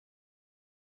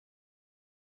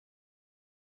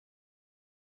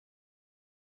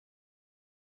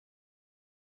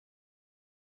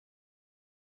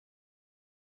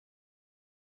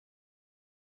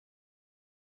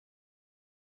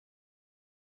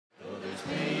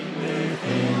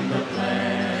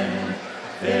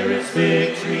is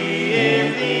victory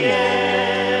in the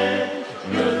end.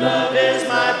 Your love is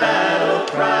my battle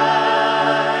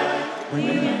cry.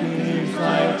 When fears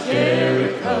like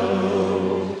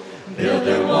Jericho build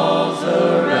their walls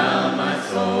around my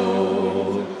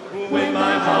soul, when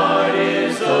my heart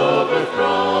is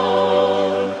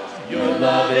overthrown, your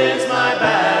love is my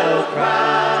battle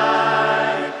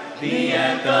cry, the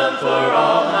anthem for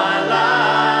all my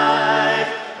life.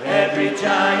 Every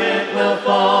giant will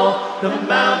fall, the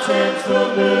mountains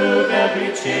will move,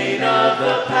 every chain of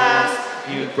the past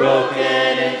you've broken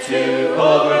into,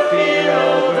 over fear,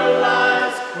 over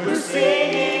lies. We're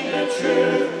singing the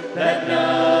truth that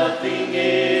nothing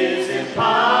is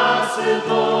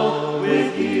impossible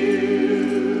with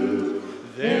you.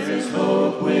 There is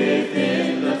hope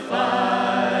within the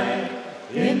fight,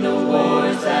 in the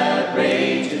wars that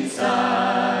rage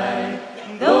inside.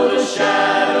 Though the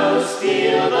shadows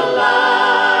steal the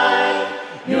light,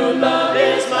 your love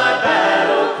is my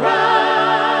battle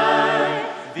cry,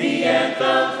 the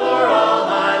anthem for all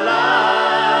my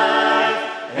life.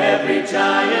 Every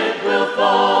giant will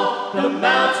fall, the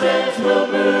mountains will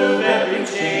move, every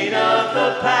chain of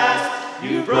the past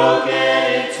you've broken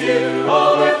into,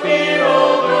 over fear,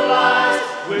 over lies.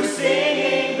 We're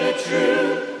singing the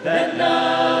truth that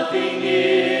nothing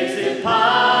is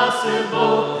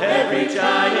impossible. Every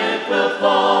giant will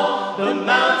fall, the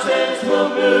mountains will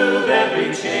move,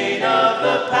 every chain of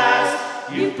the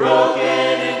past you've broken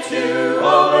into,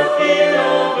 over fear,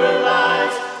 over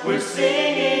lies. We're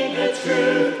singing the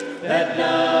truth that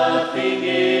nothing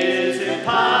is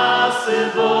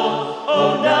impossible.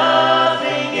 Oh,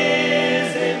 nothing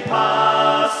is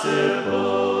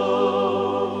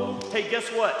impossible. Hey, guess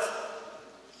what?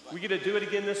 We're going to do it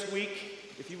again this week.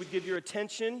 If you would give your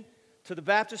attention to the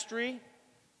baptistry,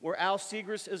 where Al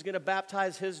Segrist is going to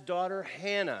baptize his daughter,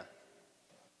 Hannah.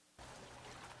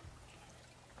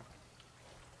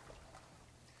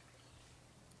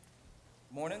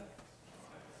 Morning.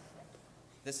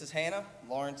 This is Hannah,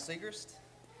 Lauren Segrist.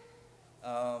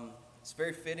 It's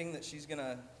very fitting that she's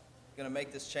gonna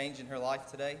make this change in her life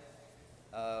today,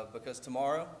 because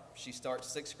tomorrow she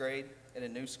starts 6th grade at a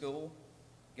new school,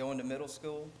 going to middle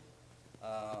school,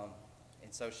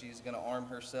 and so she's gonna arm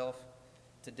herself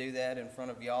to do that in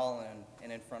front of y'all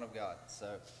and in front of God.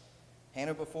 So,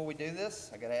 Hannah, before we do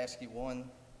this, I gotta ask you one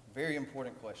very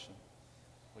important question,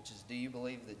 which is, do you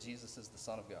believe that Jesus is the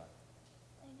Son of God?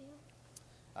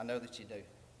 I know that you do.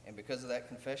 And because of that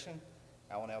confession,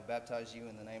 I will now baptize you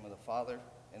in the name of the Father,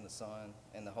 and the Son,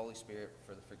 and the Holy Spirit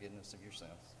for the forgiveness of your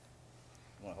sins.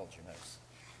 You want to hold your nose.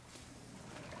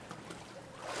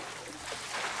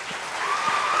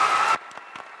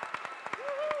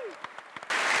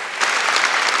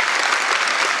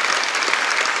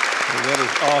 That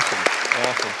is awesome.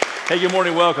 Awesome. Hey, good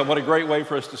morning, welcome. What a great way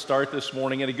for us to start this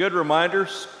morning. And a good reminder,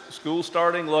 school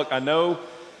starting. Look, I know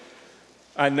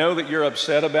that you're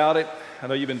upset about it. I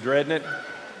know you've been dreading it.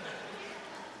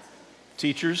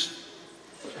 Teachers.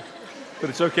 But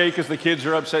it's okay because the kids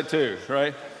are upset too,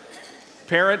 right?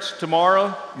 Parents,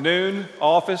 tomorrow, noon,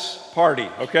 office, party,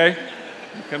 okay?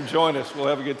 Come join us. We'll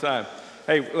have a good time.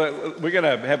 Hey, we're going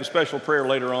to have a special prayer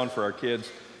later on for our kids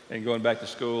and going back to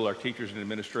school, our teachers and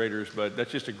administrators, but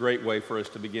that's just a great way for us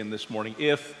to begin this morning.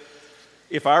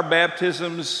 If our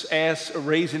baptisms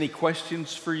raise any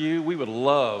questions for you, we would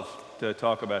love to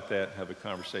talk about that, have a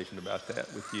conversation about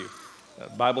that with you. The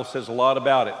Bible says a lot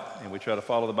about it, and we try to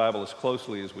follow the Bible as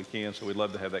closely as we can, so we'd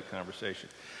love to have that conversation.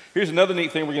 Here's another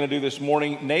neat thing we're going to do this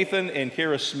morning. Nathan and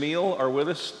Kara Smeal are with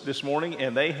us this morning,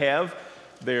 and they have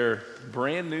their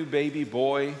brand new baby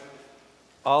boy,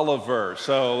 Oliver.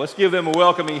 So let's give them a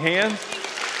welcoming hand.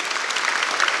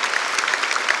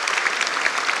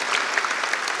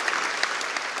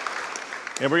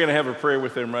 And we're going to have a prayer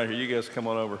with them right here. You guys come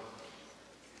on over.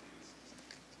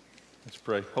 Let's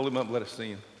pray. Hold him up and let us see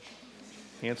him.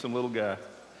 Handsome little guy.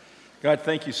 God,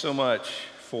 thank you so much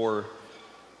for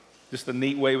just the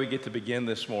neat way we get to begin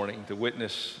this morning, to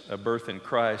witness a birth in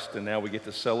Christ, and now we get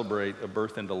to celebrate a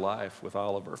birth into life with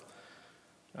Oliver.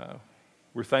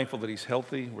 We're thankful that he's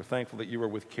healthy. We're thankful that you were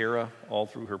with Kara all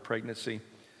through her pregnancy.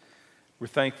 We're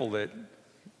thankful that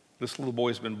this little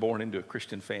boy's been born into a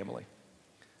Christian family,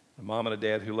 a mom and a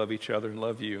dad who love each other and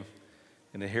love you,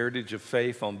 and a heritage of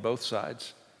faith on both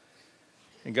sides.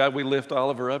 And God, we lift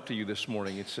Oliver up to you this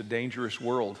morning. It's a dangerous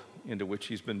world into which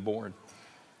he's been born.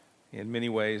 In many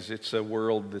ways, it's a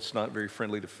world that's not very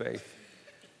friendly to faith.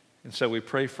 And so we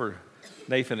pray for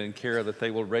Nathan and Kara that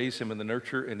they will raise him in the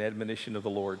nurture and admonition of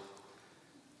the Lord.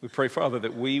 We pray, Father,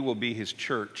 that we will be his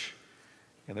church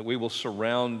and that we will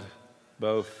surround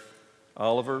both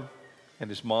Oliver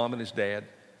and his mom and his dad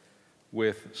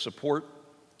with support,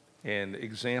 and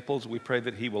examples. We pray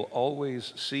that he will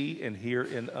always see and hear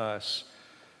in us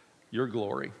your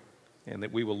glory, and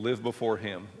that we will live before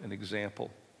him an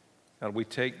example. And we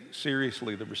take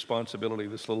seriously the responsibility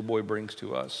this little boy brings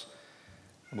to us.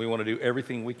 And we want to do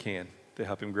everything we can to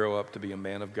help him grow up to be a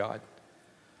man of God.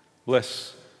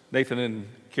 Bless Nathan and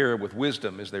Kara with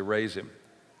wisdom as they raise him.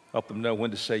 Help them know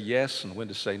when to say yes and when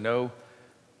to say no,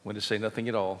 when to say nothing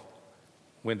at all,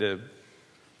 when to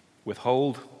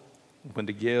withhold, when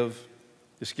to give.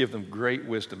 Just give them great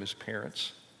wisdom as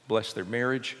parents. Bless their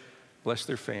marriage, bless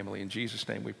their family. In Jesus'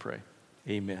 name we pray.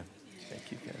 Amen.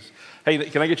 Thank you, guys. Hey,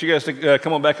 can I get you guys to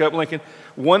come on back up, Lincoln?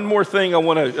 One more thing I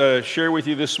want to share with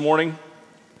you this morning.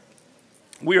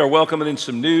 We are welcoming in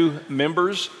some new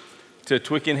members to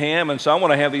Twickenham, and so I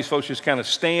want to have these folks just kind of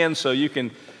stand so you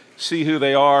can see who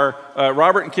they are.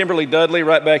 Robert and Kimberly Dudley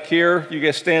right back here. You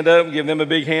guys stand up and give them a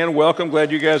big hand. Welcome.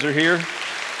 Glad you guys are here.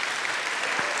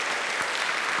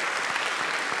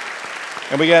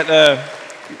 And we got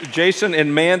Jason and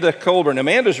Amanda Colburn.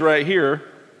 Amanda's right here,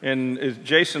 and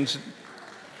Jason's,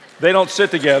 they don't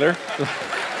sit together.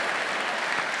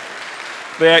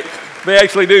 They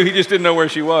actually do. He just didn't know where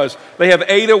she was. They have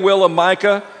Ada, Willa,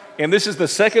 Micah, and this is the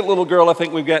second little girl I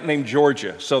think we've got named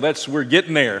Georgia. So we're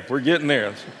getting there. We're getting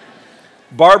there.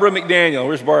 Barbara McDaniel.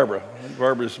 Where's Barbara?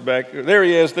 Barbara's back. There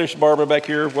he is. There's Barbara back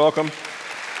here. Welcome.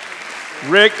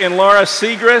 Rick and Laura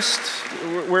Segrist.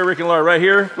 Where are Rick and Laura? Right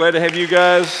here. Glad to have you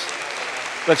guys.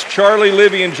 That's Charlie,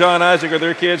 Libby, and John Isaac are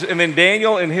their kids. And then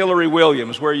Daniel and Hillary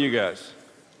Williams. Where are you guys?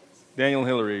 Daniel and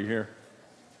Hillary, are you here?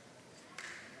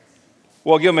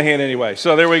 Well, give them a hand anyway.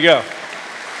 So there we go.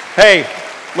 Hey,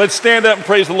 let's stand up and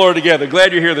praise the Lord together.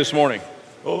 Glad you're here this morning.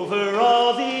 Over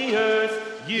all the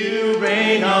earth you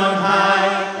reign on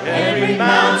high, every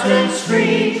mountain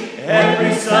stream,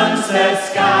 every sunset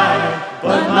sky.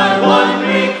 But my one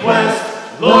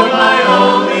request, Lord, my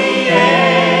only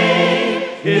aim,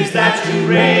 is that you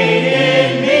reign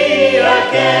in me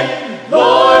again.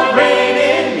 Lord, reign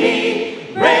in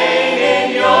me, reign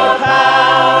in your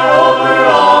power over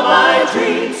all my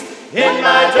dreams. In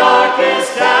my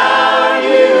darkest hour,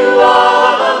 you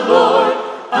are the Lord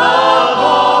of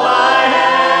all I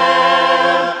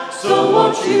am. So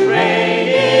won't you reign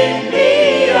in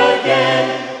me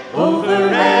again, over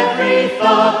every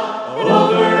thought,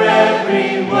 over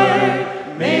every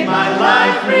word. May my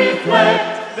life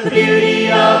reflect the beauty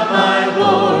of my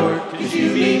Lord. Could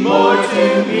you be more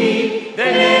to me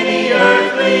than any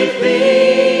earthly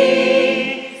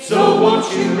thing? So won't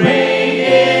you reign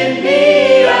in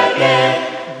me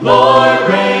again, Lord,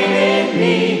 reign in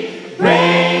me,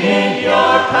 reign in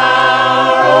your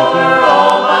power over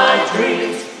all my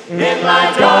dreams. In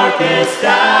my darkest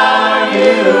hour,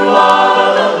 you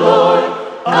are the Lord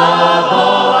of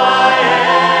all I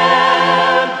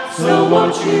am. So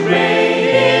won't you reign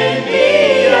in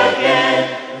me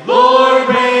again, Lord,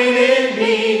 reign in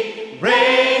me,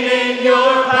 reign in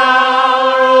your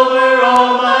power over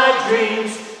all my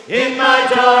dreams. In my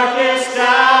darkest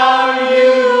hour,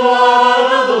 you are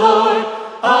the Lord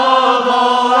of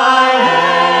all I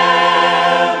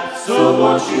am. So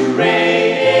won't you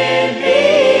reign in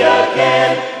me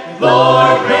again,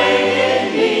 Lord, reign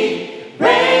in me,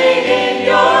 reign in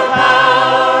your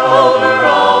power over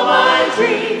all my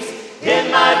dreams.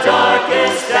 In my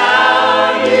darkest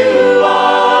hour, you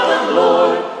are the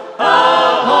Lord of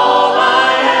all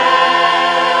I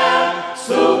am.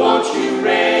 So won't you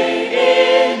reign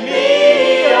in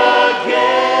me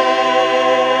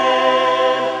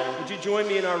again. Would you join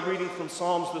me in our reading from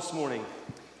Psalms this morning?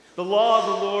 The law of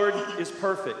the Lord is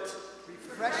perfect.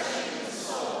 Refreshing the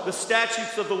soul. The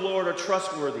statutes of the Lord are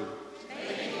trustworthy.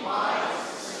 Making wise the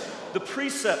simple. The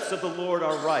precepts of the Lord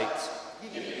are right.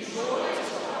 Giving joy to the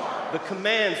heart. The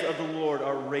commands of the Lord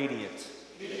are radiant.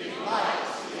 Giving light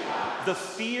to the eyes. The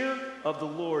fear of the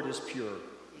Lord is pure.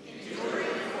 Enduring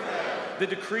forever. The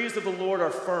decrees of the Lord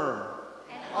are firm.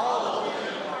 And all of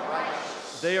them are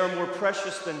righteous. They are more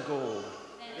precious than gold.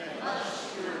 Than much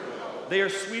pure gold. They are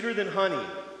sweeter than honey.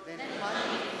 Than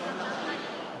honey from the honey.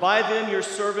 By them your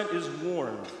servant is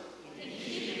warned. In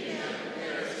keeping them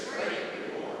there is great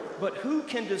reward. But who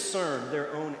can discern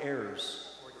their own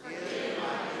errors? For they are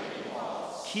hidden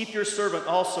false. Keep your servant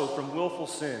also from willful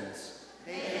sins.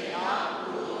 They may not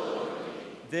rule over me.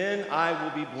 Then I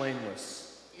will be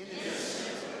blameless. Innocent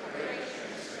of great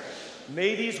transgression.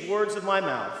 May these words of my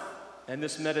mouth and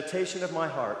this meditation of my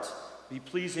heart be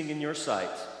pleasing in your sight.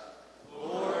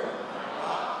 Lord, my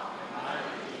rock and my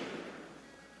redeemer.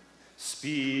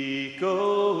 Speak,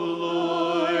 O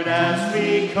Lord, as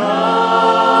we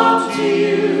come to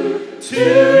you to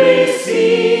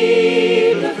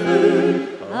receive the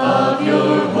food of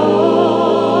your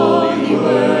holy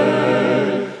word.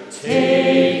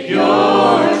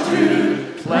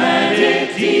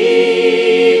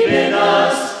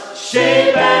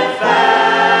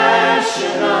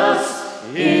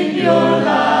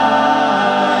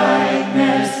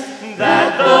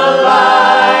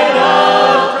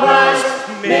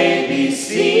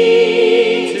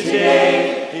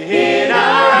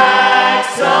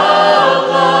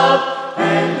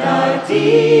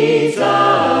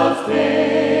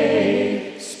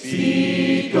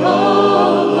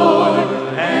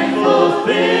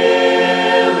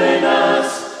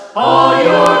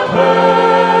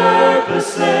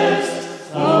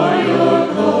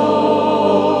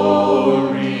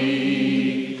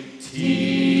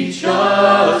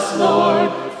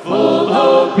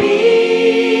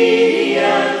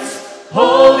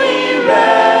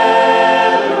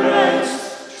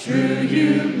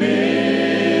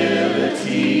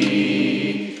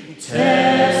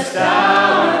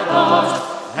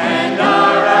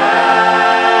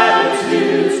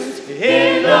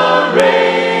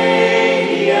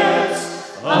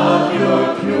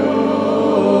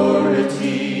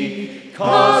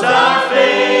 Cause our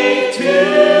faith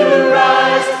to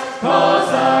rise, cause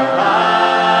our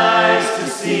eyes to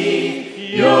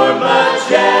see your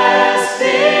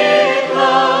majestic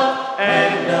love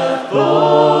and authority.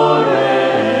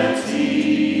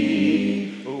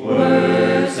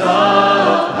 Words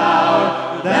of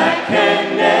power that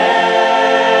can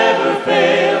never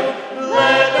fail,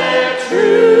 let their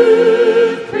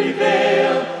truth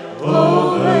prevail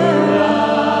over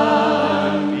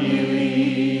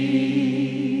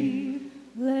unbelief.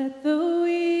 Let the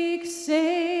weak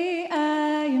say,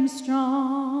 I am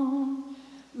strong.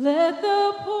 Let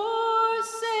the poor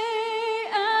say,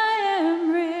 I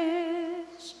am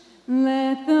rich.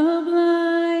 Let the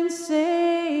blind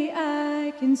say,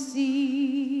 I can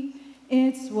see.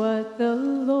 It's what the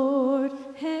Lord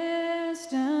has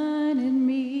done in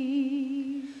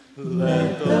me.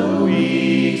 Let the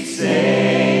weak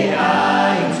say,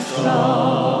 I am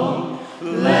strong.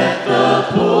 Let the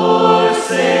poor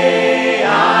say,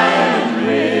 I am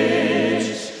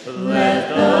rich. Let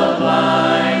the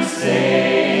blind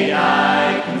say,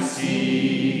 I can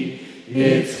see.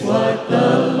 It's what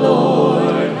the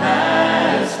Lord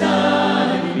has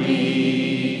done in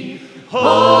me.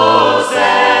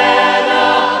 Hosanna,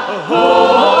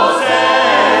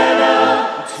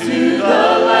 Hosanna to the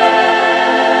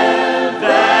Lamb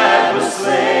that was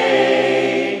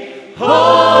slain.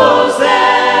 Hosanna,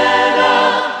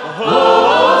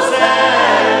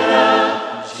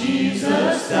 Hosanna,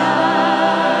 Jesus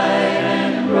died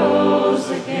and rose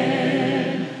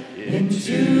again.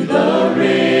 Into the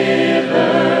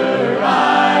river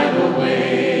I will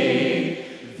wade.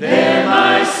 There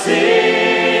my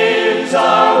sins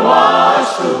are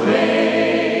washed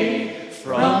away.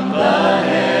 From the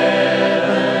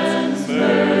heavens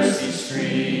mercy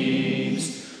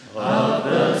streams of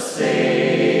the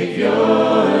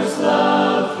Savior's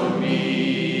love for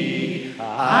me.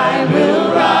 I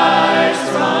will rise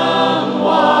from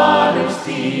waters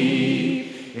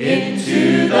deep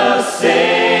into the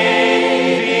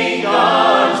saving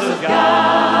arms of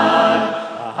God.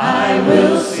 I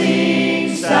will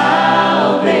sing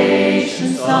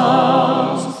salvation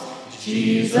songs.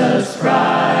 Jesus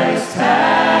Christ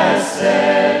has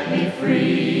set me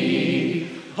free.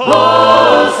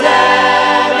 Hosanna,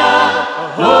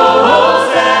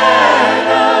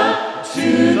 Hosanna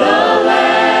to the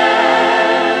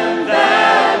Lamb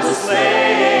that was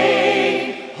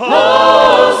slain.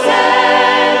 Hosanna,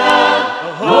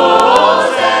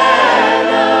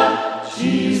 Hosanna,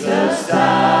 Jesus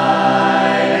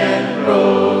died and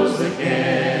rose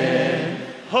again.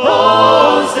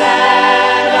 Hosanna,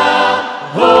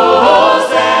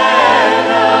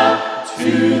 Hosanna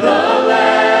to the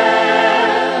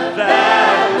Lamb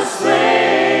that was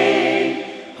slain.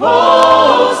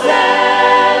 Hosanna,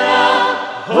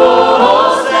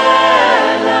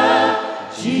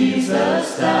 Hosanna,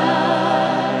 Jesus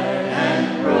died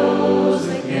and rose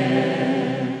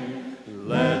again.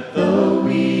 Let the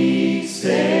weak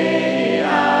say,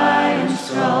 I am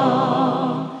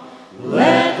strong.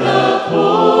 Let the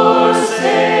poor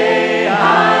say,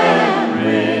 I am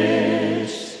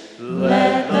rich.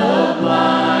 Let the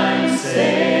blind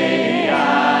say,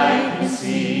 I can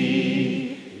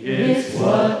see. It's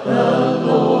what the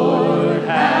Lord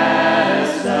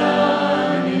has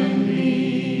done in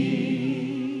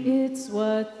me. It's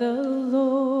what the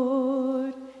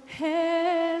Lord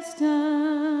has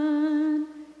done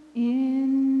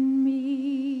in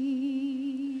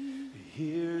me.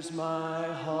 Here's my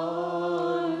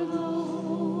heart,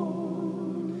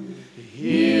 Lord.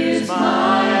 Here's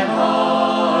my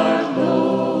heart,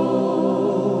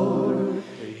 Lord.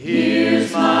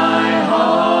 Here's my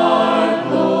heart,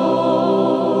 Lord.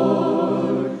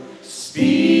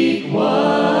 Speak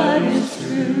what is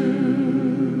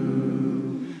true.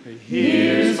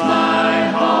 Here's my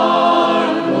heart.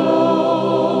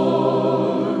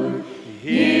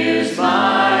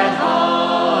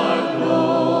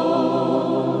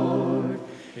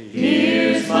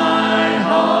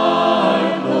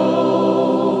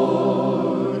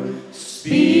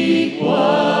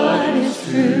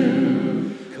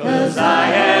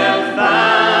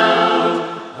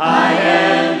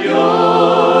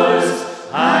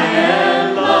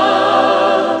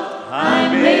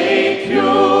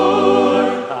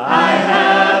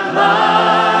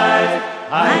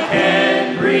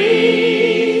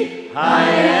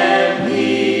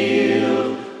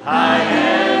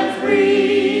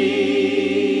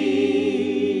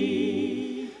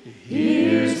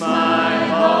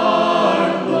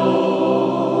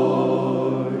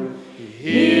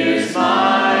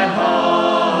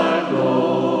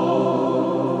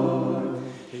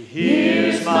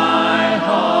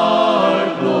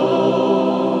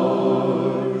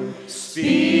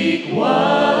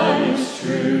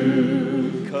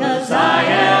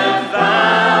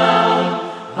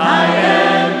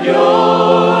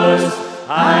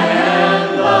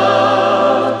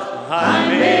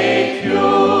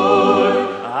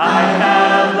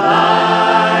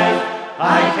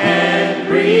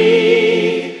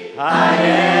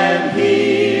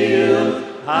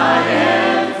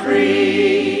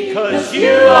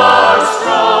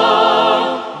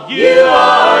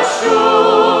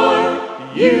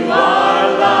 You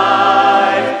are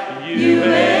life. You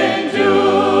endure.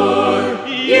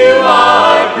 You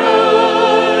are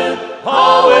good.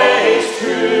 Always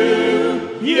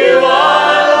true. You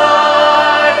are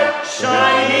light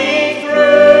shining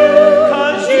through.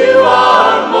 'Cause you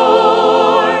are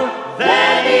more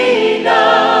than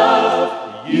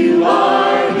enough. You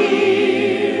are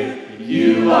here.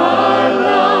 You are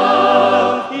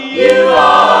love. You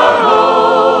are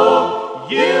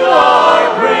hope. You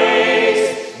are grace.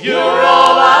 You're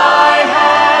all I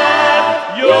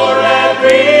have. You're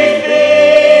everything.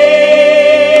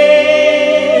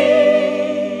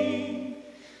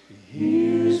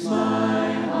 Here's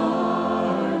my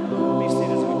heart, Lord. Be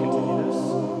seated as we continue this.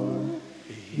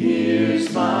 Here's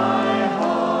my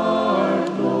heart,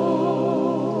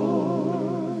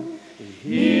 Lord.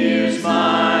 Here's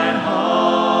my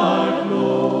heart,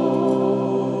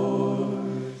 Lord.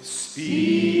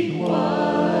 Speak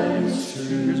what is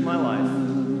true. Here's my life.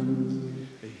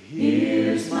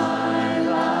 Here's my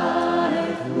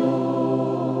life,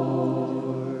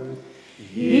 Lord.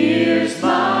 Here's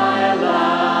my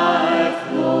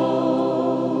life,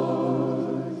 Lord.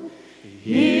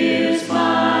 Here's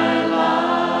my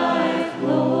life,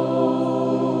 Lord.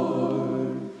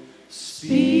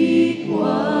 Speak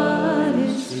what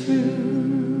is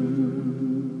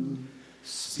true.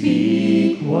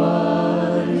 Speak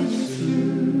what is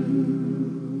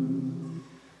true.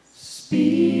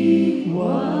 Speak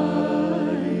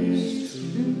what is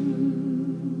true.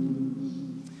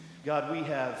 God, we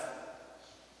have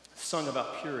sung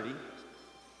about purity.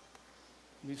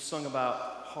 We've sung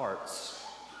about hearts.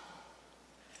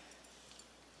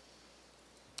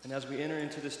 And as we enter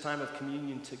into this time of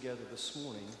communion together this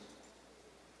morning,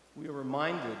 we are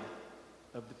reminded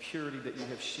of the purity that you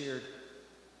have shared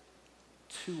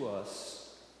to us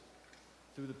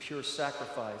through the pure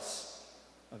sacrifice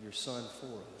of your Son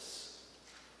for us.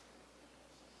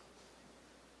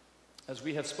 As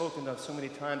we have spoken of so many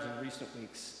times in recent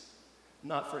weeks,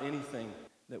 not for anything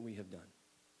that we have done.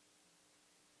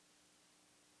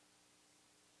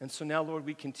 And so now, Lord,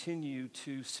 we continue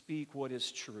to speak what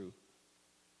is true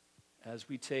as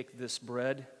we take this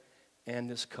bread and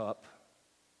this cup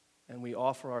and we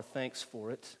offer our thanks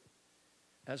for it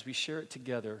as we share it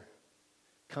together,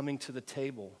 coming to the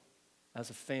table as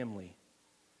a family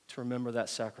to remember that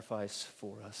sacrifice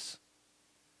for us.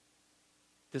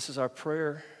 This is our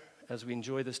prayer as we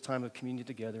enjoy this time of communion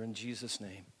together. In Jesus'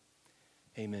 name,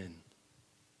 amen.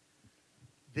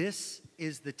 This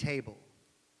is the table,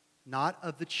 not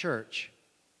of the church,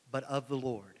 but of the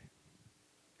Lord.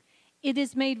 It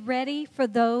is made ready for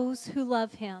those who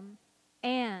love him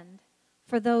and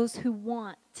for those who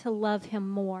want to love him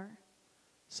more.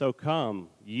 So come,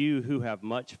 you who have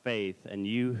much faith and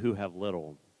you who have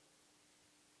little.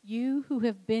 You who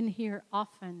have been here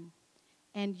often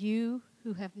and you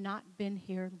who have not been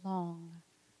here long.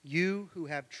 You who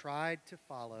have tried to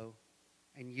follow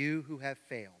and you who have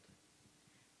failed.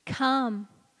 Come,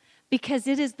 because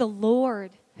it is the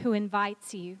Lord who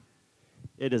invites you.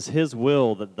 It is his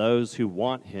will that those who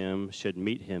want him should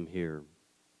meet him here.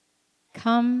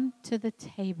 Come to the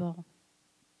table.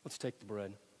 Let's take the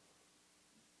bread.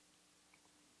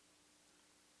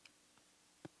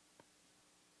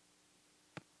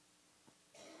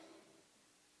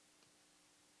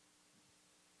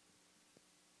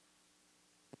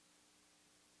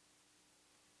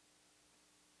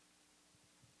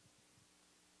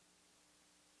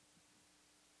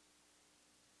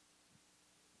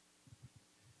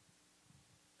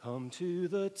 Come to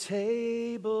the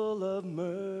table of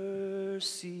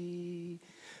mercy,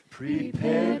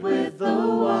 prepared with the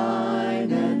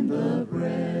wine and the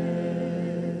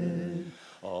bread.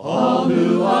 All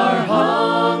who are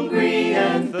hungry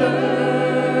and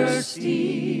thirsty,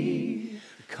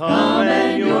 come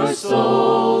and your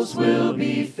souls will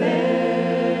be fed.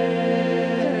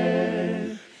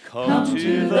 Come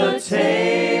to the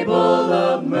table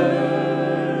of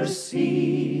mercy,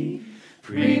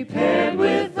 prepared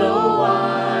with the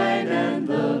wine and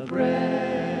the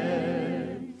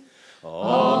bread.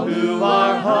 All who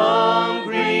are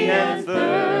hungry and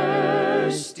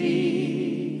thirsty,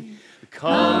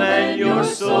 come and your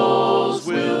souls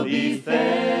will be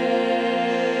fed.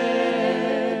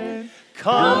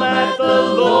 Come at the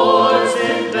Lord's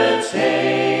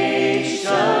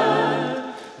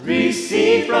invitation,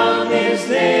 receive from his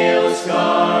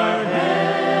nail-scarred hand.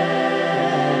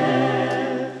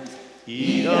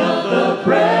 Eat of the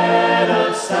bread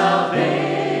of salvation,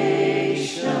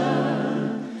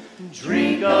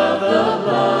 drink of the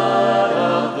blood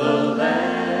of the Lamb.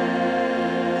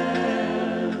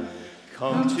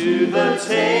 Come to the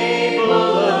table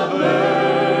of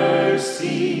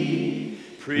mercy,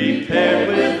 prepared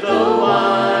with the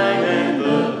wine and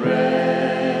the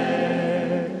bread.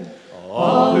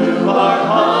 All who are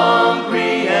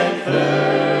hungry and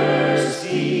thirsty,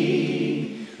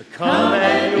 come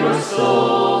and your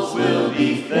souls will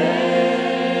be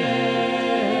fed.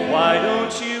 Why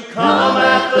don't you come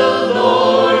at the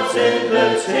Lord's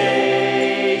invitation,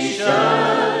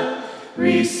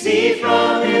 receive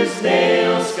from his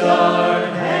nail-scarred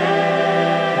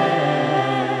hand,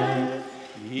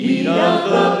 eat of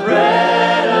the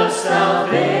bread of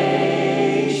salvation,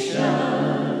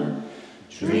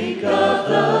 drink of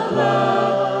the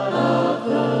blood of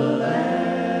the Lamb.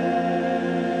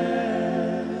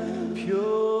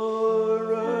 Purer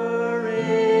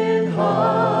in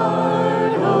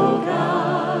heart, O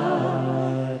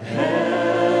God,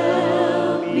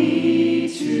 help me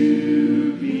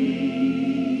to be.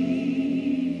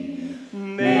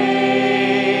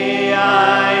 May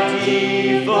I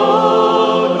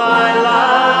devote my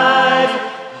life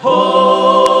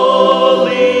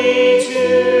wholly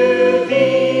to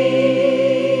thee.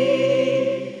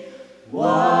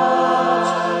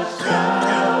 Watch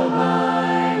thou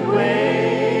my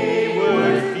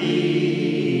wayward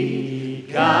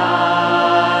feet,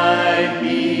 guide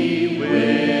me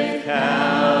with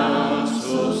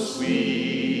counsel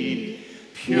sweet,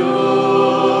 purer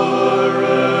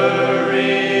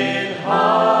in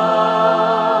heart,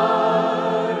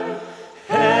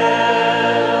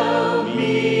 help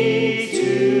me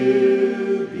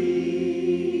to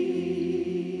be.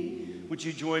 Would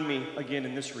you join me again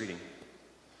in this reading?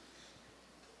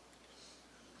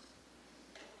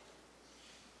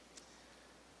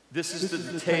 This is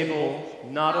the table,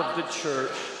 not of the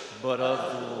church, but of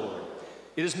the Lord.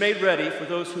 It is made ready for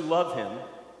those who love him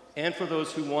and for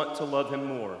those who want to love him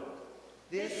more.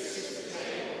 This is the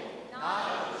table,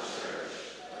 not of the church,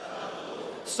 but of the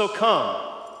Lord. So come,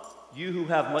 you who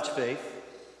have much faith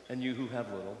and you who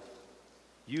have little,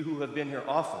 you who have been here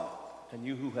often and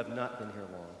you who have not been here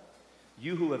long,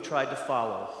 you who have tried to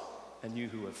follow and you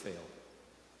who have failed.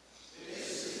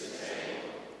 This is the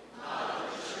table, not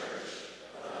of the church,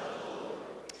 but of the Lord.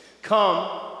 Come,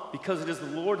 because it is the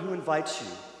Lord who invites you.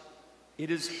 It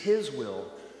is his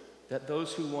will that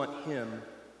those who want him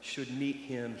should meet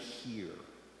him here.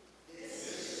 This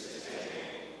is the table,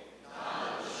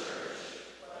 not of the church,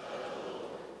 but of the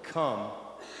Lord. Come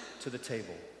to the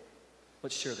table.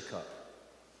 Let's share the cup.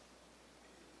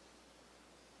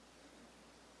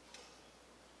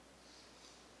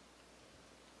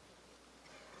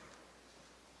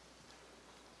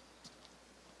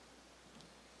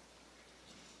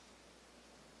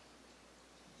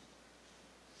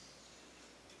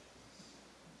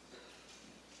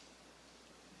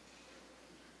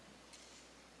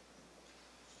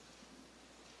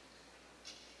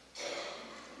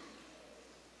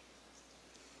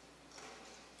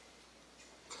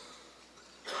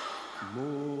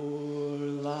 More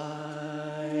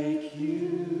like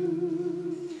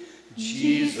you,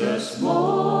 Jesus,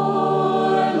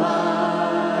 more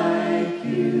like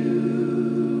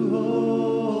you.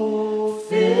 Oh,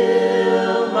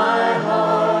 fill my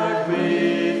heart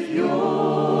with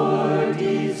your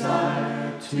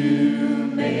desire to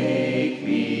make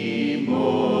me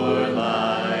more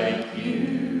like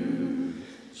you,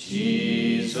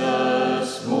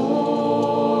 Jesus,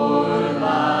 more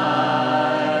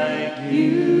like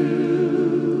you,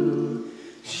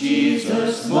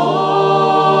 Jesus, more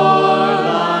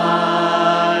like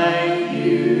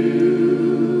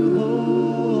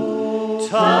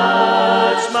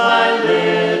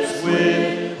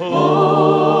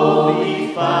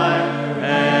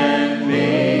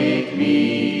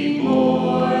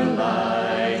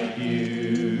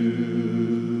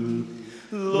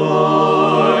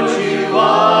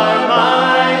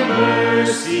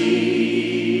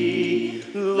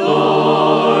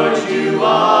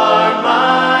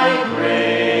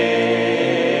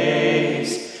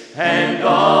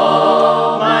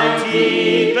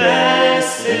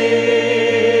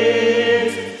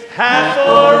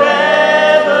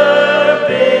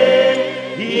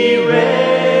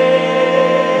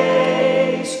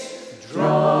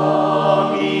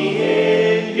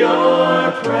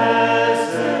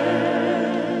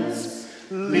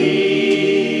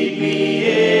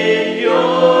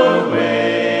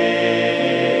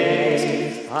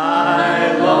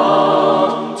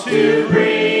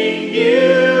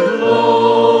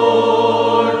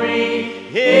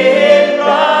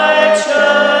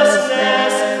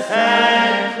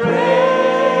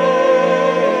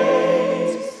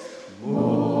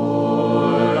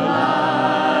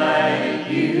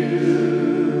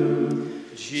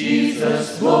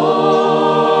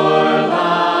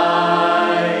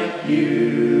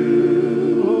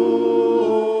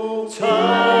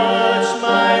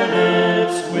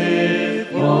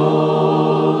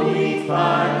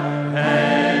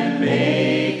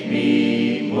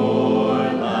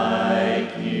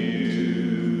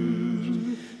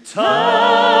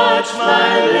Touch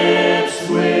my lips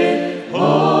with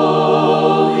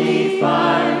holy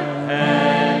fire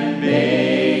and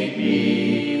make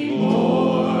me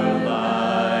more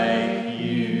like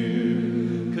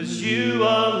you. 'Cause you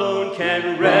alone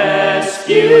can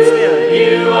rescue,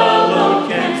 you alone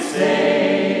can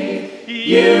save,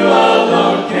 you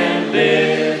alone can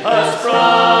lift us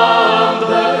from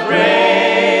the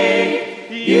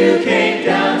grave. You came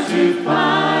down to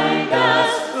find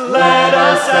us, let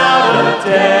us out of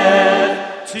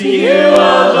death. To you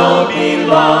alone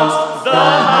belongs the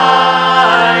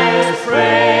highest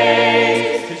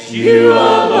praise. 'Cause you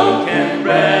alone can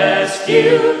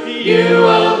rescue, you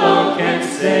alone can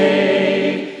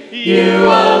save, you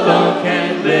alone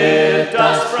can lift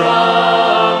us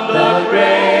from the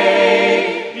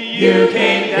grave. You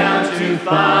came down to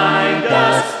find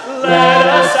us, let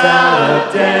us out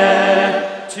of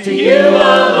death. To you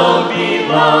alone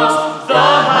belongs the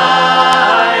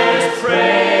highest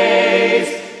praise.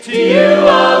 To you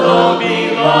alone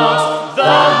belongs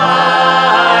the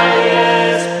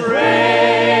highest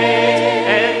praise.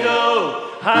 And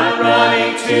oh, I'm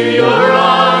running to your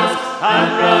arms,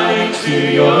 I'm running to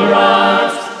your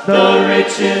arms. The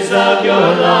riches of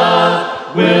your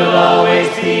love will always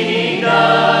be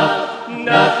enough.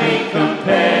 Nothing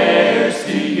compares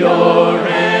to your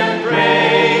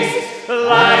embrace. The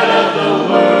light of the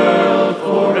world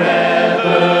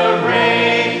forever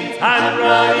reigns. I'm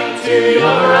running to your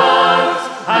arms,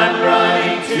 I'm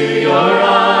running to your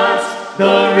arms.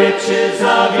 The riches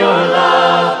of your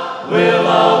love will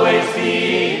always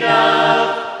be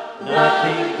enough.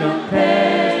 Nothing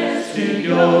compares to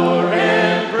your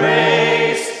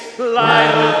embrace. The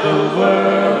light of the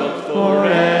world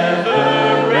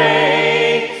forever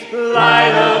reigns. The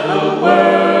light of the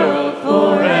world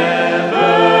forever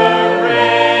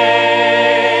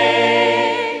reigns.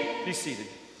 Be seated.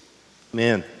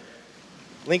 Amen.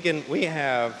 Lincoln, we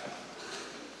have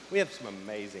some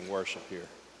amazing worship here.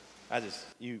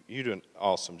 You do an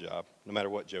awesome job, no matter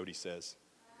what Jody says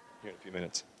here in a few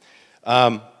minutes.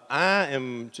 I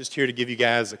am just here to give you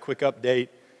guys a quick update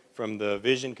from the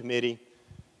Vision Committee.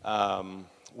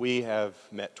 We have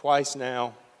met twice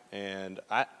now, and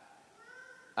I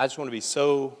just want to be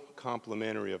so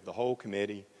complimentary of the whole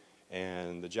committee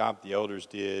and the job the elders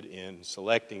did in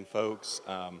selecting folks.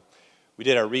 We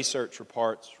did our research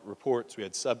reports. We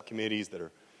had subcommittees that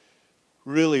are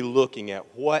really looking at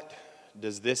what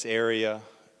does this area,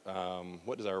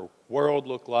 what does our world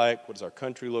look like, what does our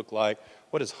country look like,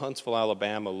 what does Huntsville,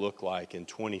 Alabama look like in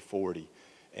 2040?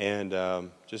 And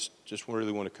just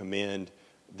really want to commend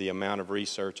the amount of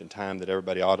research and time that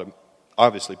everybody ought to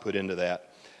obviously put into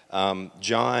that.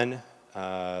 John,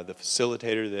 the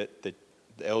facilitator that the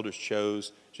elders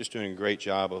chose, just doing a great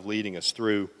job of leading us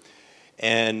through.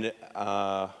 And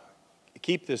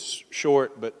keep this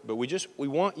short, but we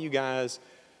want you guys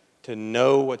to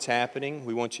know what's happening.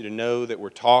 We want you to know that we're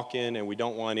talking, and we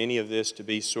don't want any of this to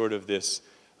be sort of this,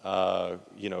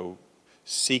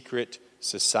 secret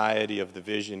society of the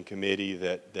Vision Committee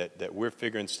that we're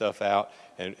figuring stuff out,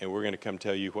 and we're going to come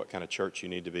tell you what kind of church you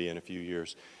need to be in a few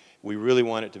years. We really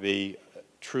want it to be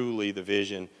truly the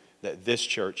vision that this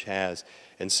church has.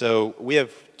 And so we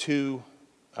have two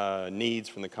needs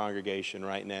from the congregation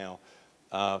right now.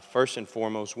 First and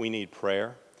foremost, we need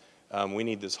prayer. We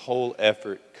need this whole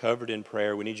effort covered in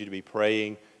prayer. We need you to be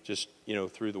praying just,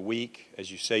 through the week.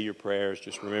 As you say your prayers,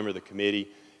 just remember the committee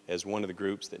as one of the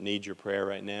groups that needs your prayer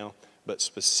right now. But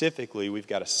specifically, we've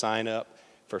got to sign up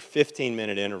for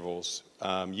 15-minute intervals.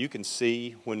 You can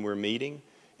see when we're meeting,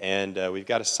 and we've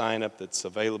got a sign up that's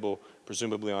available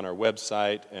presumably on our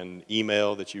website and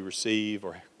email that you receive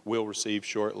or will receive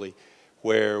shortly,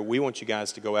 where we want you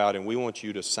guys to go out and we want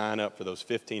you to sign up for those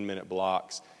 15-minute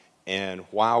blocks. And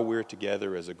while we're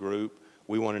together as a group,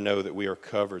 we want to know that we are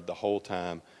covered the whole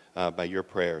time by your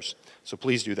prayers. So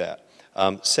please do that.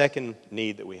 Second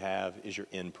need that we have is your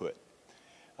input.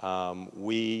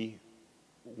 We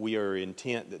are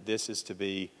intent that this is to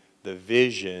be the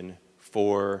vision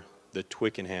for the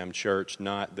Twickenham church,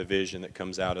 not the vision that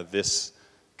comes out of this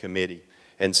committee.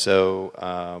 And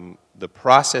so the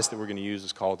process that we're going to use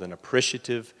is called an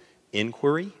appreciative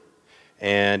inquiry.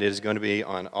 And it is going to be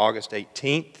on August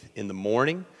 18th in the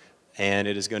morning. And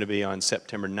it is going to be on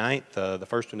September 9th. The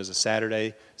first one is a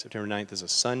Saturday. September 9th is a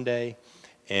Sunday.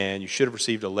 And you should have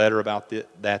received a letter about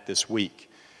that this week.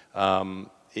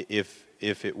 If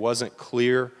it wasn't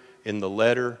clear in the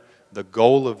letter, the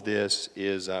goal of this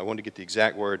is, I want to get the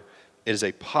exact word, it is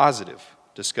a positive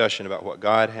discussion about what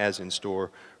God has in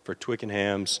store for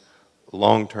Twickenham's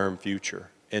long-term future.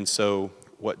 And so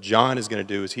what John is going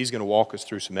to do is he's going to walk us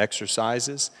through some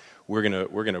exercises We're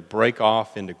gonna break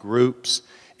off into groups,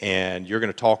 and you're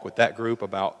going to talk with that group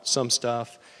about some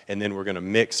stuff, and then we're going to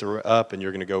mix her up, and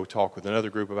you're going to go talk with another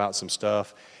group about some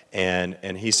stuff.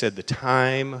 And he said, the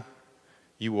time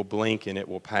you will blink and it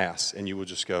will pass, and you will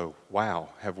just go, wow,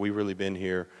 have we really been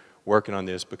here working on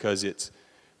this? Because it's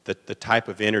the type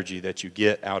of energy that you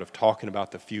get out of talking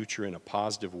about the future in a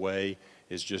positive way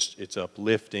is just, it's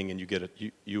uplifting, and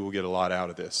you will get a lot out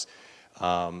of this.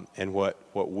 And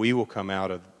what we will come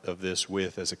out of this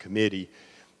with as a committee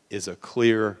is a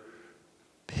clear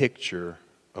picture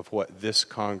of what this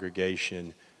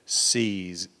congregation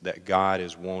sees that God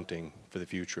is wanting for the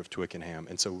future of Twickenham.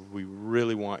 And so we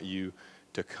really want you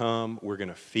to come. We're going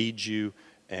to feed you,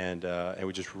 and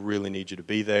we just really need you to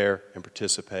be there and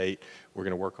participate. We're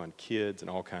going to work on kids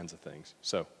and all kinds of things.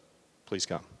 So please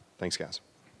come. Thanks, guys.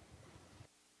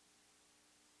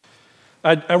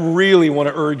 I really want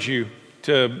to urge you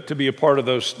to be a part of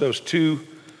those two.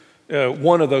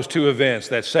 One of those two events,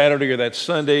 that Saturday or that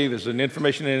Sunday. There's an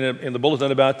information in the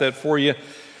bulletin about that for you.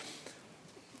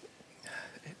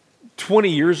 20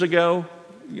 years ago,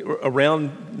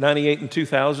 around 98 and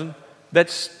 2000,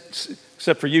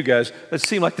 except for you guys, that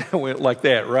seemed like that went like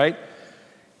that, right?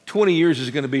 20 years is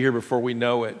going to be here before we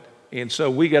know it. And so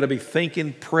we got to be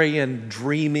thinking, praying,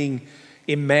 dreaming,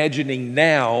 imagining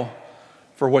now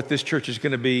for what this church is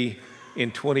going to be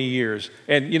in 20 years.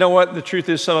 And you know what? The truth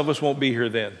is, some of us won't be here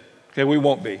then. Okay, we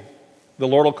won't be. The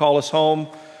Lord will call us home.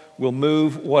 We'll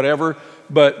move, whatever.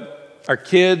 But our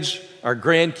kids, our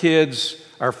grandkids,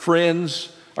 our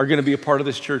friends are going to be a part of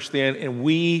this church then. And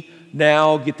we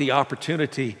now get the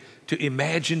opportunity to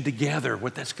imagine together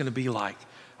what that's going to be like.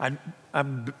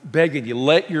 I'm begging you,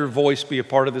 let your voice be a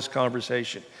part of this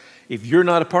conversation. If you're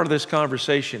not a part of this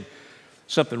conversation,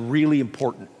 something really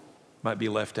important might be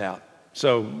left out.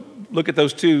 So look at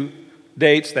those two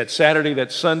dates, that Saturday,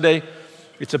 that Sunday.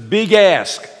 It's a big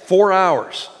ask, 4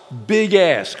 hours, big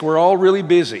ask. We're all really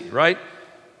busy, right?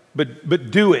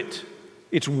 But do it.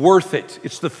 It's worth it.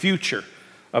 It's the future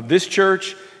of this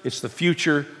church. It's the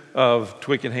future of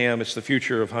Twickenham. It's the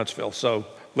future of Huntsville. So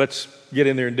let's get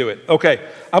in there and do it. Okay,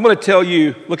 I'm going to tell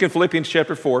you, look in Philippians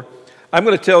chapter 4. I'm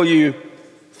going to tell you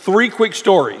 3 quick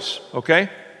stories,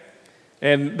 okay?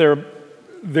 And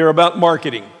they're about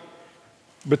marketing,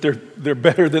 but they're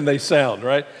better than they sound,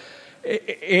 right?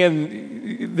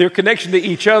 And their connection to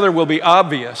each other will be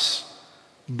obvious,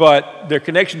 but their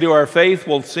connection to our faith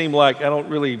will seem like I don't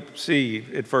really see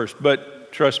at first,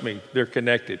 but trust me, they're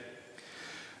connected.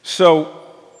 So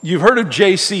you've heard of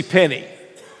J.C. Penney.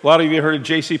 A lot of you have heard of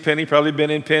J.C. Penney, probably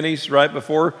been in Penney's right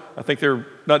before. I think they're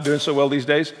not doing so well these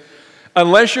days.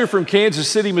 Unless you're from Kansas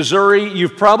City, Missouri,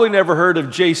 you've probably never heard of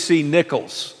J.C.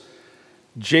 Nichols.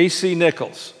 J.C.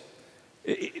 Nichols.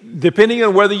 Depending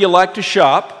on whether you like to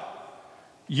shop,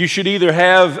 you should either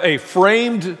have a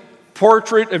framed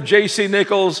portrait of J.C.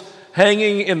 Nichols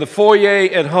hanging in the foyer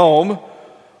at home,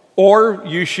 or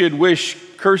you should wish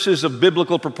curses of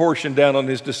biblical proportion down on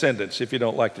his descendants if you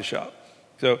don't like to shop.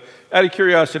 So, out of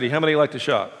curiosity, how many like to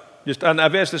shop?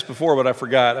 I've asked this before, but I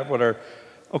forgot. there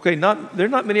are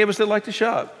not many of us that like to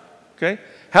shop. Okay,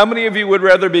 how many of you would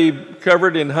rather be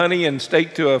covered in honey and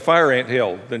staked to a fire ant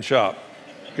hill than shop?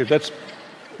 Because that's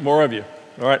more of you.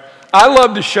 All right, I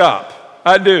love to shop.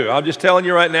 I do. I'm just telling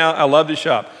you right now, I love to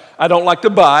shop. I don't like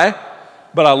to buy,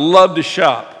 but I love to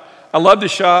shop. I love to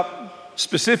shop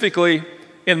specifically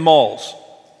in malls.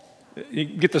 You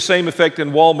get the same effect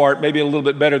in Walmart, maybe a little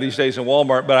bit better these days in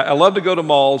Walmart, but I love to go to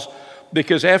malls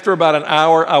because after about an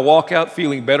hour, I walk out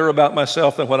feeling better about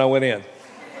myself than when I went in.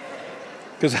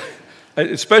 Because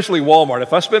especially Walmart.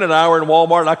 If I spend an hour in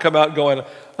Walmart, I come out going,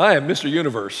 I am Mr.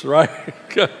 Universe, right?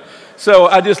 So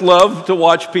I just love to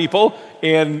watch people,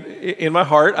 and in my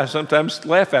heart, I sometimes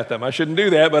laugh at them. I shouldn't do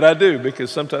that, but I do,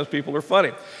 because sometimes people are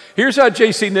funny. Here's how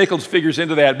J.C. Nichols figures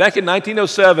into that. Back in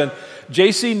 1907,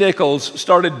 J.C. Nichols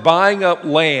started buying up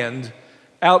land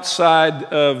outside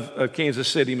of Kansas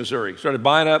City, Missouri. Started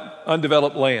buying up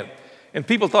undeveloped land. And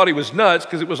people thought he was nuts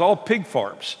because it was all pig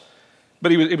farms.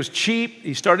 But it was cheap.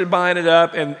 He started buying it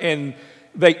up, and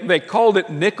they called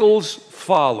it Nichols'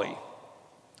 folly.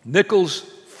 Nichols'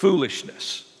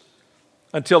 foolishness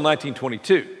until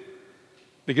 1922.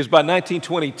 Because by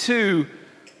 1922,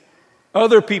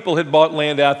 other people had bought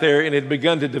land out there and had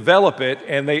begun to develop it,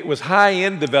 and it was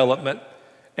high-end development,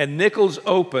 and Nichols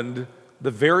opened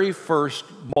the very first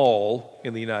mall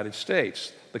in the United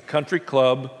States, the Country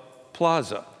Club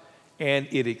Plaza, and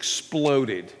it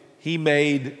exploded. He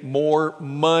made more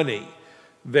money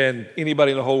than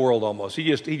anybody in the whole world almost. He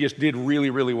just did really,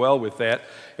 really well with that.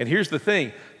 And here's the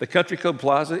thing, the Country Club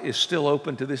Plaza is still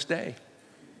open to this day.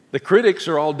 The critics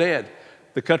are all dead.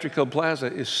 the Country Club Plaza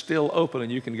is still open,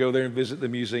 and you can go there and visit the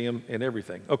museum and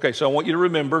everything. Okay, so I want you to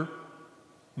remember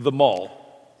the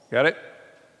mall. Got it?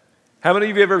 How many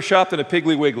of you have ever shopped in a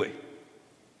Piggly Wiggly?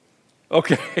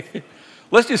 Okay.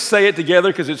 Let's just say it together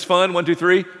because it's fun. 1, 2,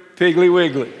 3. Piggly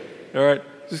Wiggly. All right.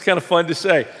 This is kind of fun to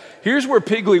say. Here's where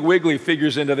Piggly Wiggly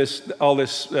figures into all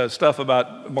this stuff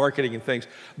about marketing and things.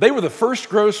 They were the first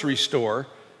grocery store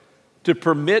to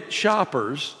permit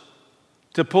shoppers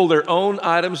to pull their own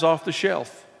items off the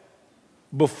shelf.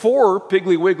 Before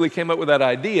Piggly Wiggly came up with that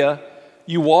idea,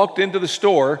 you walked into the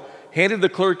store, handed the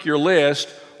clerk your list,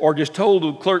 or just told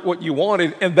the clerk what you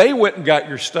wanted, and they went and got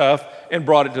your stuff and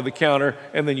brought it to the counter,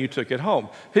 and then you took it home.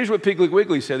 Here's what Piggly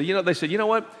Wiggly said. They said, you know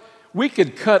what? We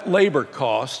could cut labor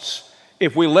costs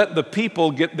if we let the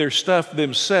people get their stuff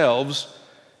themselves,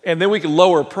 and then we could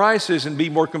lower prices and be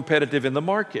more competitive in the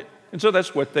market. And so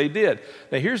that's what they did.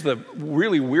 Now, here's the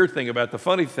really weird thing about the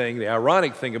funny thing, the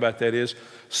ironic thing about that is,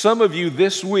 some of you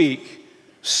this week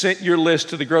sent your list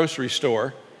to the grocery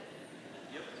store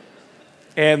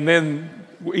and then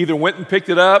either went and picked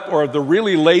it up, or the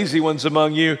really lazy ones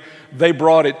among you, they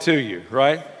brought it to you,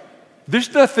 right?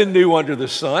 There's nothing new under the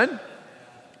sun.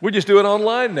 We just do it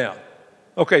online now.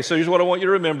 Okay, so here's what I want you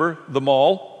to remember. The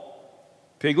mall,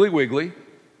 Piggly Wiggly,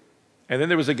 and then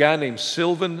there was a guy named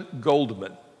Sylvan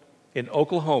Goldman in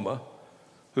Oklahoma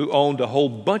who owned a whole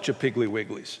bunch of Piggly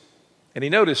Wigglies. And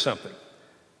he noticed something.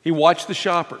 He watched the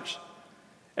shoppers.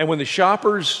 And when the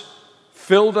shoppers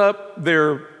filled up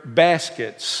their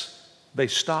baskets, they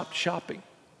stopped shopping.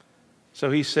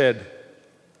 So he said,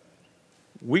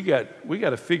 we got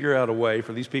to figure out a way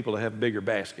for these people to have bigger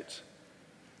baskets.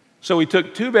 So he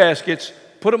took 2 baskets,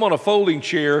 put them on a folding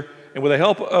chair, and with the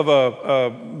help of a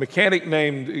mechanic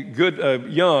named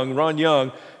Ron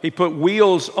Young, he put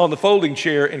wheels on the folding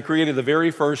chair and created the very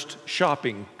first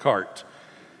shopping cart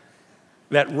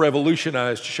that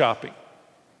revolutionized shopping.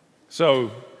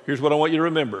 So here's what I want you to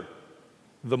remember.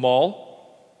 The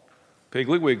mall,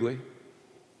 Piggly Wiggly,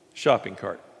 shopping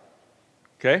cart.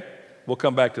 Okay? We'll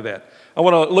come back to that. I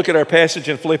want to look at our passage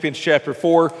in Philippians chapter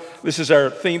 4. This is our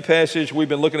theme passage. We've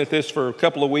been looking at this for a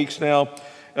couple of weeks now.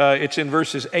 It's in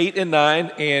verses 8 and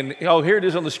 9. And, here it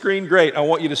is on the screen. Great. I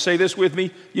want you to say this with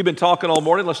me. You've been talking all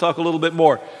morning. Let's talk a little bit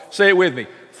more. Say it with me.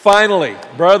 Finally,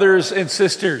 brothers and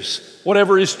sisters,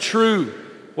 whatever is true,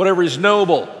 whatever is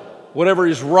noble, whatever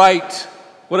is right,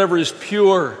 whatever is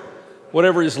pure,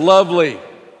 whatever is lovely,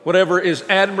 whatever is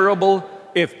admirable,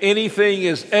 if anything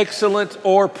is excellent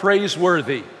or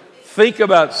praiseworthy, think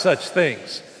about such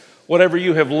things. Whatever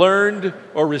you have learned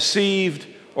or received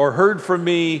or heard from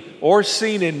me or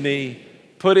seen in me,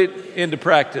 put it into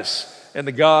practice, and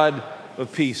the God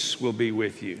of peace will be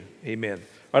with you. Amen.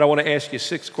 All right, I want to ask you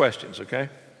 6 questions, okay?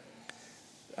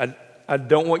 I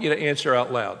don't want you to answer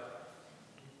out loud.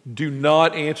 Do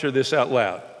not answer this out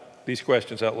loud, these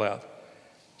questions out loud.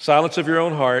 Silence of your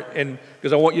own heart, and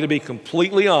because I want you to be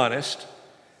completely honest,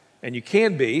 and you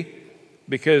can be,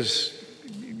 because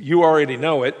you already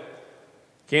know it.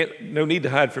 No need to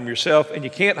hide from yourself, and you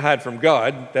can't hide from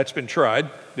God. That's been tried.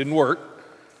 Didn't work.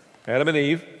 Adam and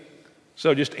Eve.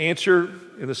 So just answer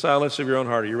in the silence of your own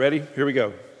heart. Are you ready? Here we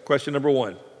go. Question number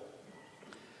 1.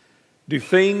 Do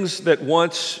things that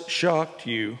once shocked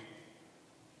you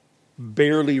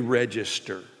barely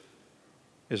register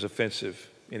as offensive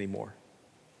anymore?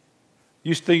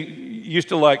 Used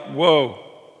to like, whoa,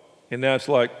 and now it's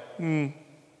like, Do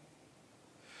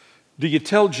you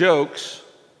tell jokes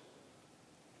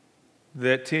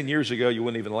that 10 years ago you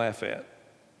wouldn't even laugh at?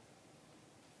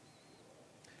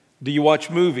 Do you watch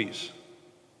movies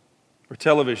or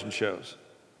television shows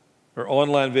or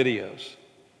online videos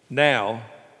now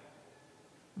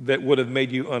that would have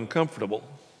made you uncomfortable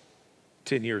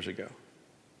 10 years ago?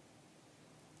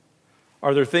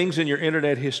 Are there things in your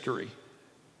internet history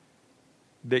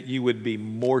that you would be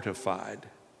mortified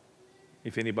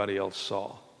if anybody else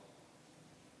saw?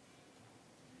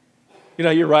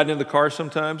 You're riding in the car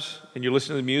sometimes and you're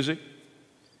listening to music.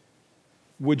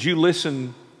 Would you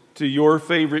listen to your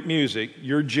favorite music,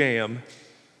 your jam,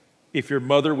 if your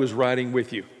mother was riding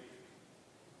with you?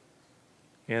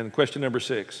 And question number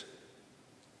 6.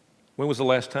 When was the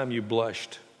last time you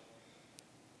blushed?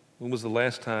 When was the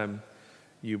last time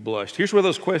you blushed? Here's where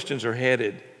those questions are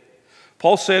headed.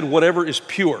 Paul said, whatever is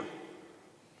pure.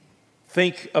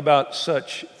 Think about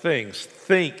such things.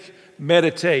 Think,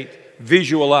 meditate,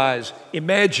 visualize,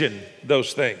 imagine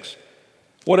those things.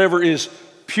 Whatever is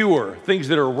pure, things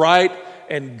that are right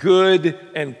and good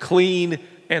and clean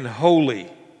and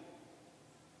holy.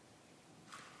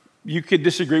 You could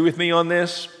disagree with me on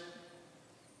this,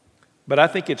 but I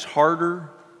think it's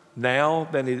harder now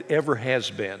than it ever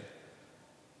has been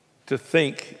to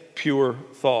think pure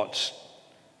thoughts.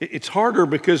 It's harder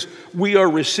because we are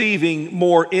receiving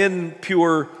more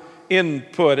impure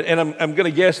input. And I'm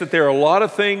going to guess that there are a lot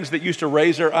of things that used to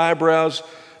raise our eyebrows,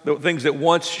 the things that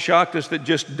once shocked us that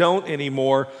just don't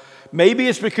anymore. Maybe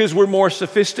it's because we're more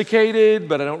sophisticated,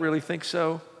 but I don't really think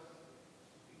so.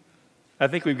 I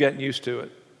think we've gotten used to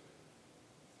it.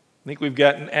 I think we've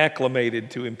gotten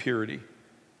acclimated to impurity.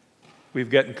 We've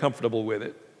gotten comfortable with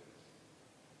it.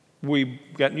 We've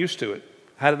gotten used to it.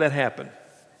 How did that happen?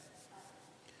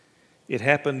 It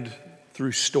happened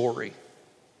through story.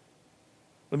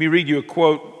 Let me read you a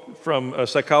quote from a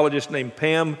psychologist named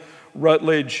Pam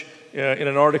Rutledge in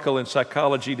an article in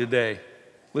Psychology Today.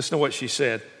 Listen to what she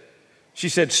said. She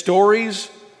said,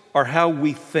 "Stories are how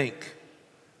we think.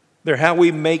 They're how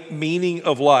we make meaning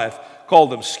of life." Call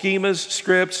them schemas,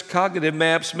 scripts, cognitive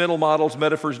maps, mental models,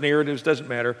 metaphors, narratives, doesn't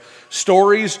matter.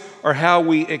 Stories are how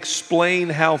we explain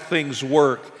how things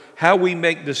work, how we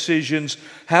make decisions,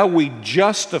 how we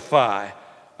justify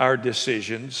our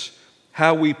decisions,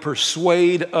 how we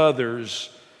persuade others,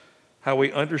 how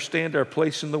we understand our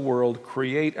place in the world,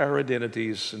 create our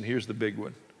identities, and here's the big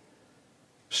one.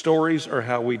 Stories are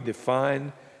how we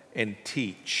define and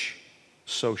teach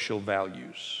social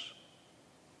values.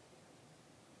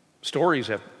 Stories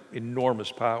have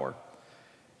enormous power.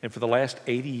 And for the last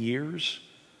 80 years,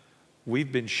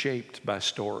 we've been shaped by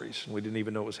stories, and we didn't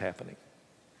even know it was happening.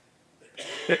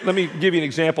 Let me give you an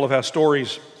example of how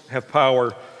stories have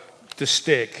power to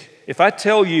stick. If I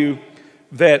tell you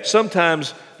that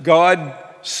sometimes God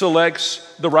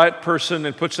selects the right person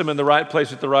and puts them in the right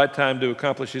place at the right time to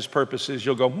accomplish His purposes,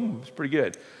 you'll go, it's pretty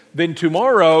good. Then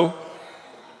tomorrow,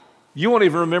 you won't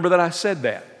even remember that I said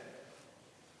that.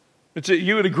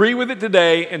 You would agree with it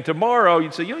today, and tomorrow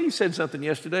you'd say, you said something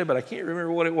yesterday, but I can't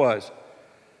remember what it was.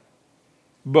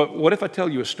 But what if I tell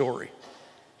you a story?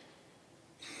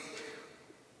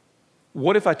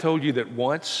 What if I told you that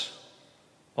once,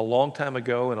 a long time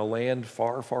ago, in a land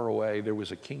far, far away, there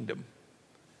was a kingdom.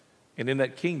 And in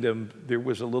that kingdom, there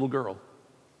was a little girl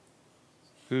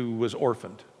who was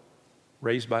orphaned,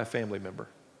 raised by a family member.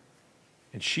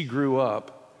 And she grew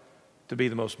up to be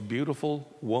the most beautiful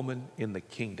woman in the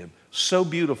kingdom. So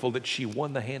beautiful that she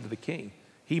won the hand of the king.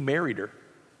 He married her,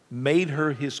 made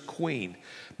her his queen.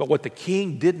 But what the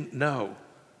king didn't know,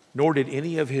 nor did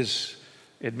any of his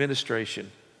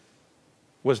administration,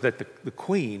 was that the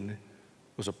queen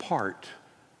was a part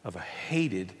of a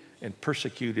hated and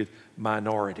persecuted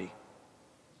minority.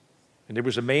 And there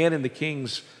was a man in the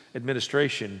king's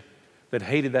administration that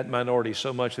hated that minority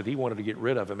so much that he wanted to get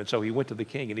rid of him. And so he went to the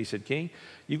king and he said, "King,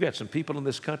 you've got some people in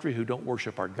this country who don't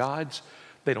worship our gods.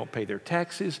 They don't pay their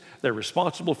taxes. They're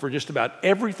responsible for just about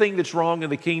everything that's wrong in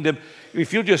the kingdom.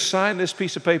 If you'll just sign this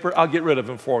piece of paper, I'll get rid of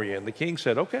them for you." And the king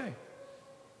said, "Okay."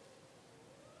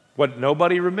 What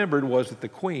nobody remembered was that the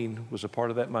queen was a part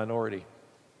of that minority.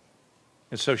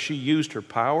 And so she used her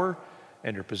power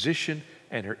and her position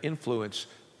and her influence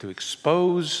to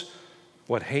expose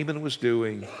what Haman was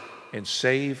doing and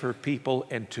save her people.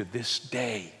 And to this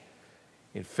day,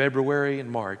 in February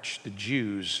and March, the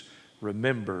Jews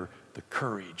remember the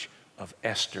courage of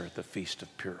Esther at the Feast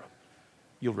of Purim.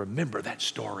 You'll remember that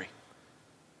story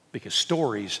because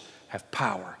stories have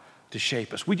power to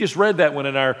shape us. We just read that one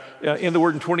in our In the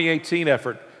Word in 2018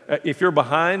 effort. If you're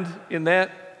behind in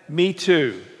that, me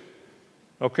too.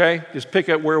 Okay? Just pick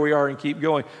up where we are and keep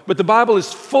going. But the Bible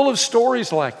is full of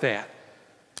stories like that.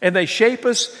 And they shape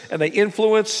us, and they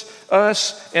influence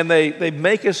us, and they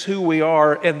make us who we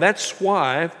are. And that's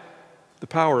why, the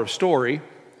power of story,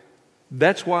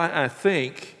 that's why I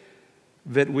think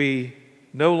that we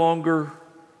no longer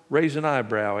raise an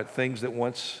eyebrow at things that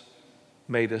once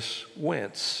made us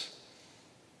wince.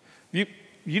 Did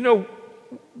you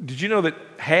know that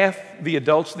half the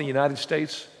adults in the United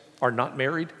States are not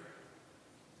married?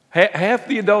 Half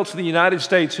the adults in the United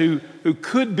States who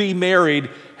could be married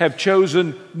have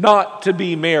chosen not to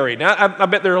be married. Now, I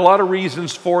bet there are a lot of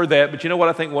reasons for that, but you know what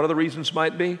I think one of the reasons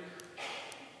might be?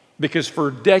 Because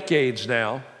for decades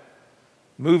now,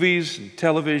 movies and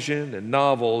television and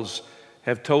novels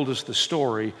have told us the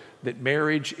story that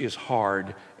marriage is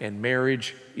hard and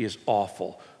marriage is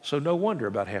awful. So no wonder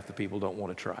about half the people don't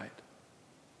want to try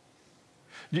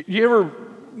it. You ever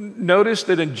notice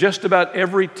that in just about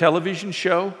every television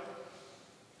show,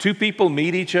 two people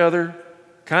meet each other,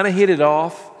 kind of hit it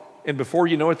off, and before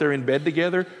you know it, they're in bed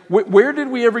together? Where did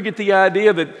we ever get the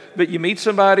idea that you meet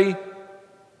somebody,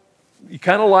 you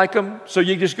kind of like them, so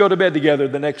you just go to bed together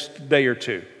the next day or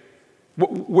two?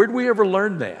 Where did we ever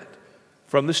learn that?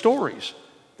 From the stories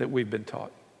that we've been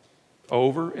taught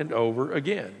over and over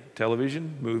again.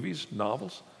 Television, movies,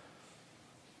 novels.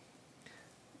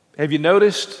 Have you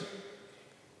noticed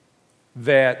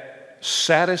that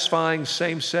satisfying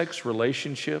same-sex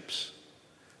relationships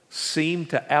seem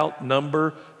to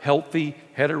outnumber healthy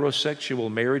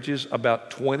heterosexual marriages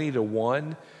about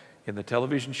 20-1 in the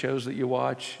television shows that you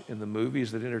watch, in the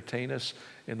movies that entertain us,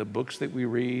 in the books that we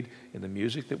read, in the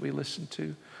music that we listen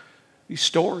to? These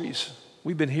stories,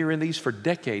 we've been hearing these for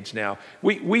decades now.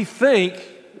 We think,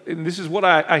 and this is what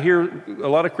I hear a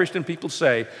lot of Christian people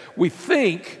say, we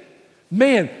think,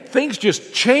 man, things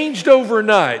just changed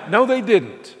overnight. No, they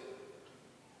didn't.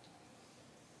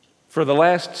 For the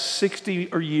last 60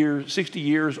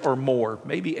 years or more,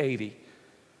 maybe 80,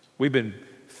 we've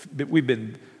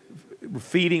been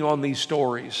feeding on these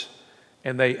stories,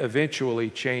 and they eventually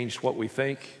changed what we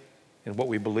think and what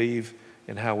we believe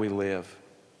and how we live.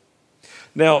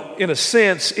 Now, in a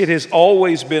sense, it has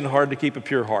always been hard to keep a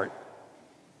pure heart.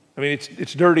 I mean,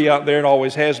 it's dirty out there and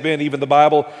always has been. Even the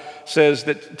Bible says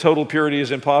that total purity is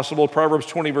impossible. Proverbs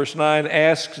 20 verse 9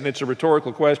 asks, and it's a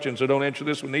rhetorical question, so don't answer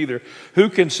this one either, who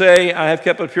can say, I have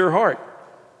kept a pure heart?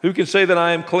 Who can say that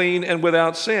I am clean and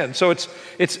without sin? So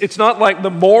it's not like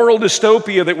the moral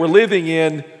dystopia that we're living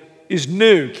in is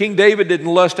new. King David didn't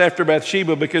lust after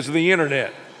Bathsheba because of the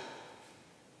internet.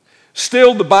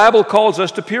 Still, the Bible calls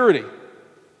us to purity.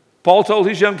 Paul told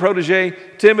his young protege,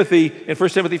 Timothy, in 1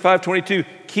 Timothy 5:22,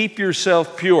 keep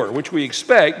yourself pure, which we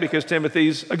expect because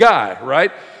Timothy's a guy,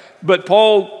 right? But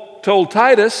Paul told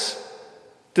Titus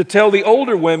to tell the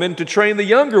older women to train the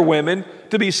younger women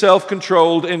to be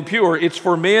self-controlled and pure. It's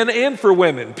for men and for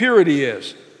women, purity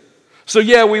is. So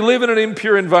yeah, we live in an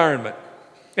impure environment.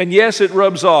 And yes, it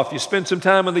rubs off. You spend some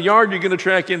time in the yard, you're going to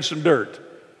track in some dirt.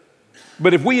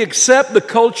 But if we accept the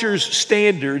culture's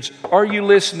standards, are you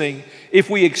listening? If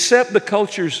we accept the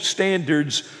culture's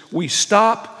standards, we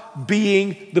stop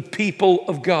being the people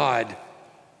of God,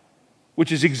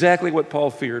 which is exactly what Paul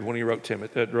feared when he wrote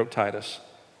Titus.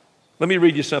 Let me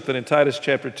read you something in Titus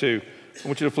chapter 2. I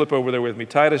want you to flip over there with me.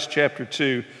 Titus chapter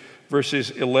 2, verses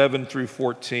 11 through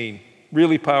 14.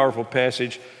 Really powerful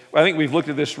passage. I think we've looked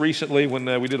at this recently when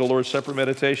we did a Lord's Supper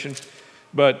meditation,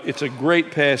 but it's a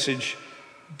great passage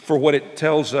for what it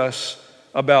tells us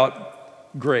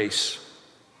about grace.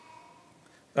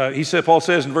 Paul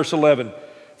says in verse 11,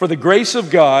 for the grace of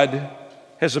God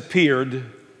has appeared.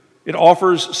 It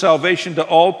offers salvation to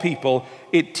all people.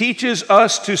 It teaches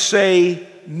us to say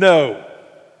no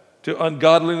to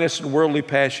ungodliness and worldly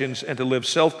passions and to live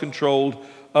self-controlled,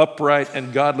 upright,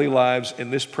 and godly lives in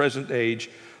this present age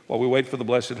while we wait for the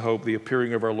blessed hope, the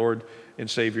appearing of our Lord and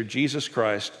Savior, Jesus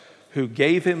Christ, who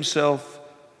gave himself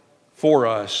for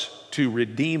us to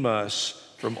redeem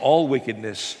us from all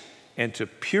wickedness and to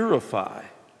purify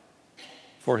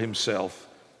for himself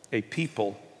a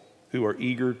people who are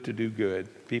eager to do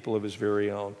good, people of his very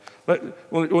own. I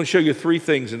want to show you three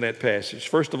things in that passage.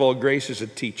 First of all, grace is a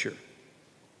teacher.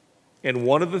 And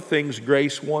one of the things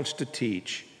grace wants to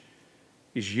teach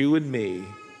is you and me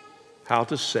how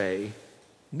to say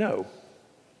no.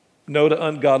 No to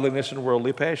ungodliness and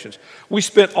worldly passions. We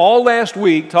spent all last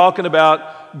week talking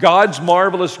about God's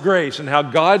marvelous grace and how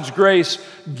God's grace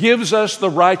gives us the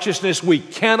righteousness we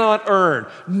cannot earn.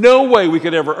 No way we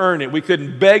could ever earn it. We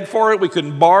couldn't beg for it. We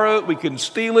couldn't borrow it. We couldn't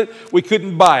steal it. We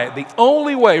couldn't buy it. The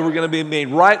only way we're going to be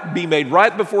made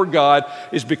right before God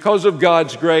is because of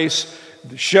God's grace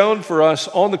shown for us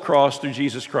on the cross through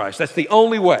Jesus Christ. That's the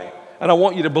only way. And I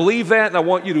want you to believe that, and I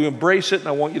want you to embrace it, and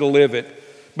I want you to live it.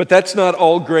 But that's not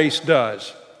all grace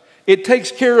does. It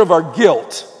takes care of our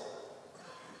guilt,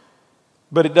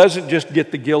 but it doesn't just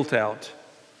get the guilt out.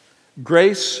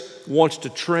 Grace wants to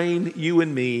train you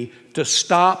and me to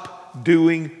stop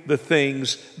doing the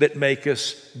things that make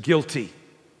us guilty.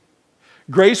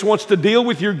 Grace wants to deal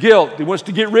with your guilt. It wants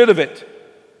to get rid of it.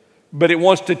 But it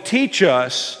wants to teach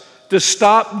us to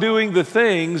stop doing the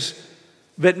things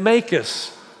that make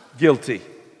us guilty.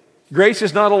 Grace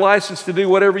is not a license to do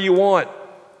whatever you want.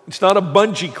 It's not a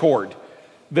bungee cord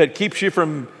that keeps you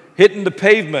from hitting the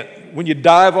pavement when you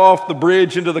dive off the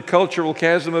bridge into the cultural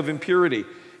chasm of impurity.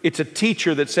 It's a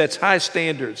teacher that sets high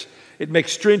standards. It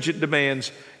makes stringent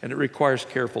demands, and it requires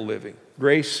careful living.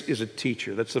 Grace is a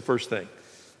teacher. That's the first thing.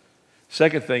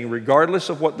 Second thing, regardless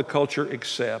of what the culture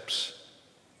accepts,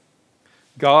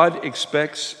 God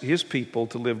expects his people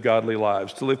to live godly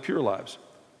lives, to live pure lives.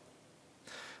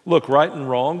 Look, right and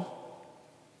wrong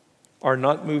are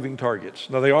not moving targets.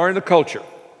 Now, they are in the culture.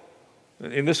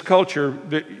 In this culture,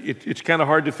 it's kind of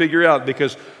hard to figure out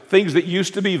because things that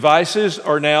used to be vices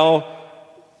are now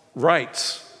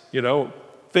rights. You know,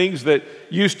 things that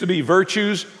used to be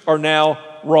virtues are now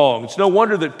wrong. It's no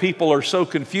wonder that people are so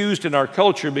confused in our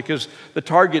culture because the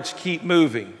targets keep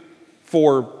moving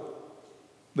for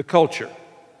the culture.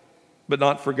 but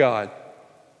not for God.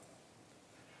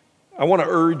 I want to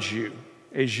urge you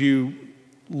as you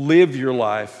live your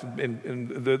life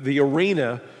in the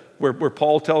arena where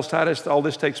Paul tells Titus all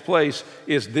this takes place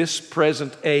is this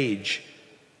present age.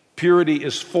 Purity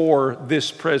is for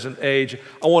this present age.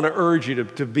 I want to urge you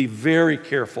to be very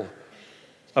careful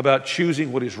about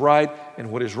choosing what is right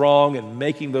and what is wrong and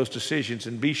making those decisions,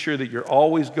 and be sure that you're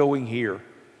always going here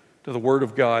to the Word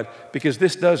of God, because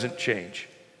this doesn't change.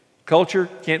 Culture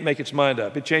can't make its mind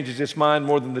up. It changes its mind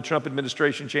more than the Trump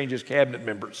administration changes cabinet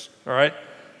members, all right?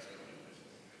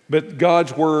 But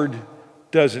God's Word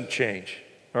doesn't change,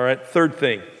 all right? Third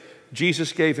thing,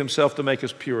 Jesus gave himself to make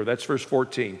us pure. That's verse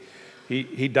 14.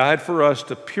 He died for us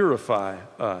to purify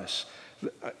us.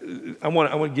 I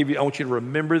want you to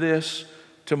remember this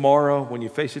tomorrow when you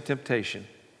face a temptation.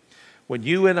 When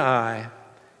you and I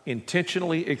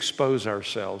intentionally expose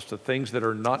ourselves to things that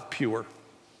are not pure,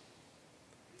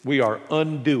 we are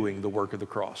undoing the work of the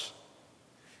cross.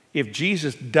 If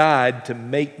Jesus died to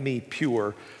make me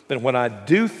pure, then when I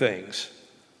do things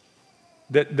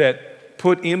that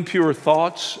put impure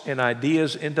thoughts and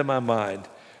ideas into my mind,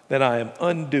 then I am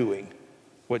undoing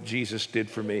what Jesus did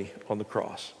for me on the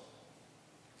cross.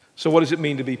 So what does it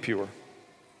mean to be pure?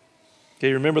 Okay,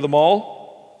 you remember the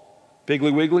mall,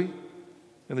 Piggly Wiggly,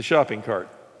 and the shopping cart.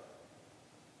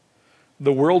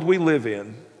 The world we live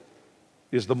in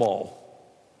is the mall.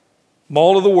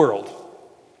 Mall of the world.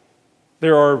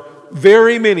 There are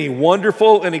very many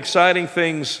wonderful and exciting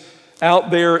things out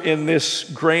there in this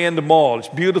grand mall. It's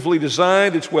beautifully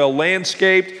designed, it's well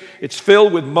landscaped, it's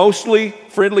filled with mostly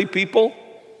friendly people.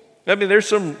 I mean, there's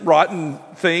some rotten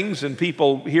things and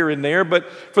people here and there,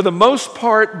 but for the most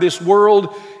part, this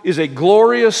world is a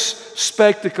glorious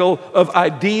spectacle of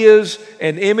ideas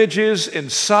and images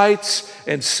and sights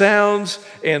and sounds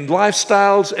and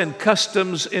lifestyles and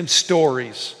customs and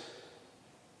stories.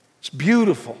 It's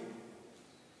beautiful.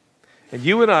 And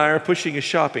you and I are pushing a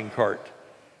shopping cart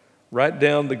right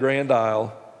down the grand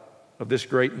aisle of this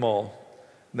great mall.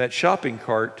 And that shopping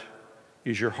cart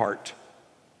is your heart.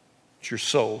 It's your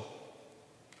soul.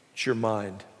 It's your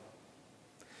mind.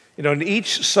 You know, on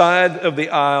each side of the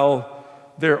aisle,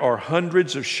 there are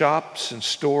hundreds of shops and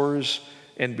stores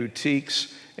and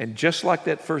boutiques. And just like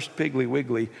that first Piggly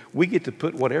Wiggly, we get to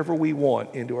put whatever we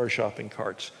want into our shopping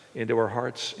carts, into our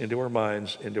hearts, into our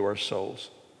minds, into our souls.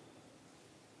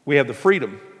 We have the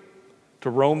freedom to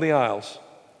roam the aisles,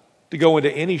 to go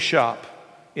into any shop,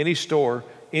 any store,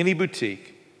 any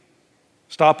boutique,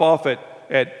 stop off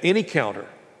at any counter,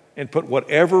 and put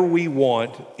whatever we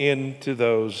want into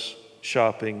those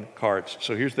shopping carts.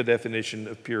 So here's the definition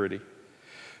of purity.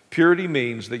 Purity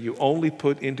means that you only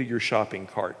put into your shopping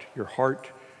cart your heart,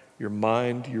 your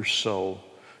mind, your soul.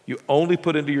 You only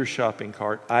put into your shopping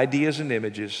cart ideas and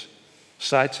images,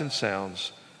 sights and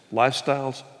sounds,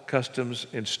 lifestyles, customs,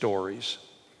 and stories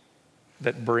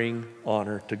that bring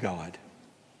honor to God.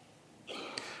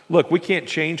 Look, we can't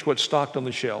change what's stocked on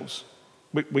the shelves.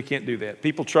 We can't do that.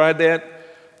 People tried that.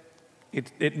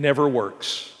 It never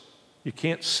works. You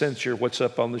can't censor what's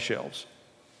up on the shelves.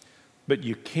 But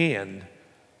you can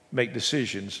make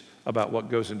decisions about what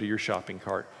goes into your shopping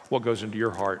cart, what goes into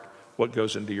your heart, what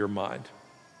goes into your mind.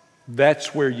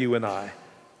 That's where you and I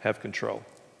have control.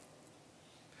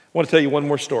 I want to tell you one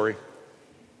more story.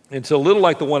 It's a little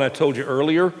like the one I told you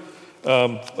earlier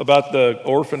about the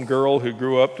orphan girl who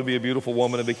grew up to be a beautiful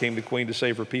woman and became the queen to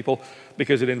save her people,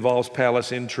 because it involves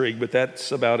palace intrigue, but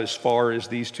that's about as far as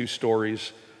these two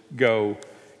stories go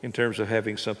in terms of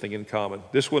having something in common.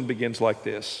 This one begins like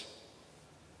this.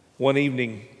 One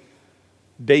evening,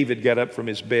 David got up from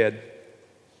his bed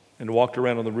and walked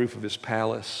around on the roof of his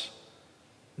palace.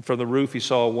 And from the roof, he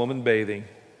saw a woman bathing.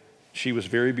 She was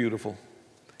very beautiful.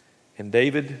 And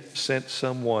David sent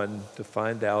someone to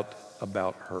find out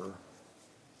about her.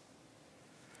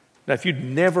 Now, if you'd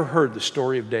never heard the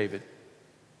story of David,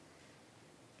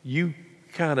 you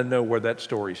kind of know where that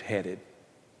story's headed.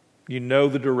 You know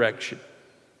the direction.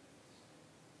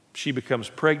 She becomes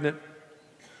pregnant.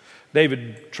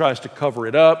 David tries to cover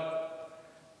it up.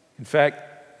 In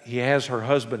fact, he has her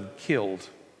husband killed,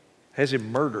 has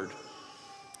him murdered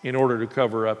in order to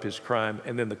cover up his crime.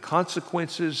 And then the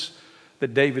consequences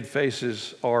that David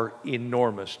faces are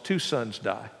enormous. 2 sons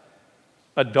die.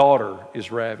 A daughter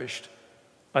is ravished.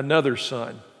 Another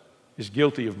son is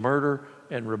guilty of murder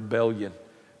and rebellion.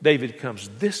 David comes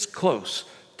this close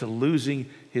to losing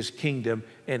his kingdom,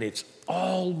 and it's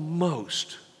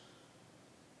almost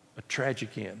a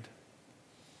tragic end.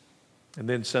 And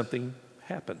then something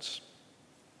happens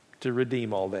to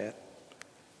redeem all that.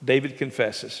 David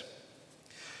confesses.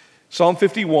 Psalm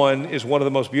 51 is one of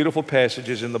the most beautiful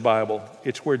passages in the Bible.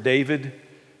 It's where David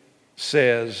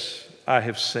says, I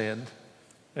have sinned.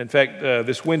 In fact,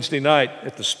 this Wednesday night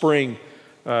at the Spring,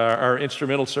 our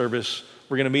instrumental service,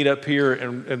 we're going to meet up here,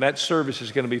 and that service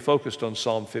is going to be focused on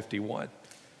Psalm 51.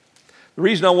 The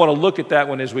reason I want to look at that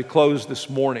one as we close this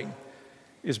morning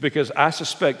is because I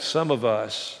suspect some of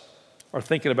us are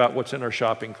thinking about what's in our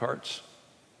shopping carts.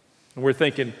 And we're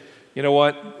thinking, you know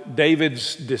what?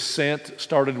 David's descent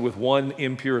started with one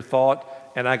impure thought,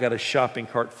 and I got a shopping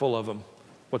cart full of them.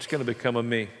 What's going to become of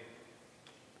me?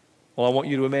 Well, I want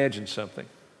you to imagine something.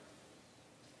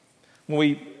 When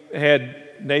we had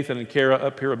Nathan and Kara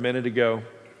up here a minute ago,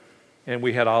 and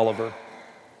we had Oliver,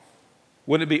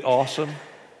 wouldn't it be awesome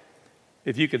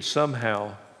if you could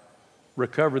somehow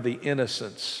recover the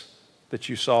innocence that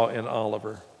you saw in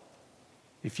Oliver?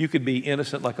 If you could be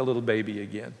innocent like a little baby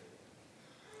again.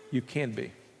 You can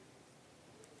be.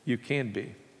 You can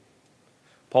be.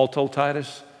 Paul told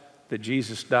Titus that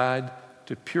Jesus died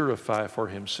to purify for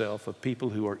himself a people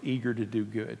who are eager to do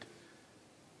good.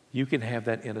 You can have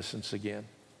that innocence again.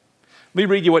 Let me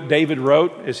read you what David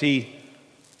wrote as he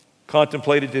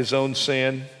contemplated his own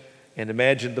sin and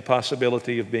imagined the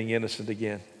possibility of being innocent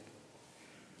again.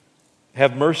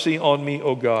 Have mercy on me,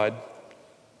 O God,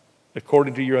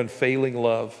 according to your unfailing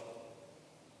love.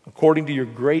 According to your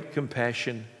great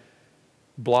compassion,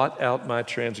 blot out my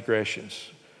transgressions.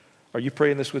 Are you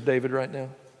praying this with David right now?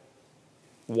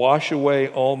 Wash away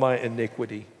all my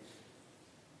iniquity.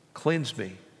 Cleanse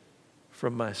me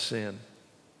from my sin.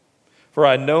 For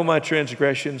I know my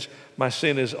transgressions, my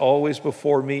sin is always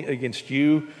before me. Against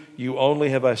you, you only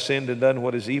have I sinned and done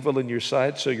what is evil in your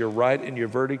sight, so you're right in your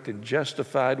verdict and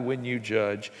justified when you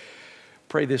judge.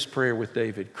 Pray this prayer with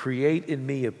David. Create in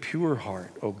me a pure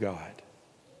heart, O God.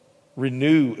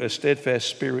 Renew a steadfast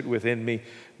spirit within me.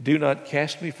 Do not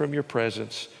cast me from your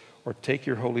presence or take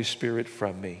your Holy Spirit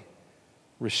from me.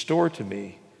 Restore to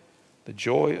me the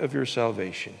joy of your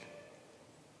salvation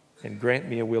and grant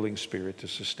me a willing spirit to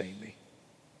sustain me.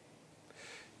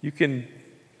 You can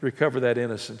recover that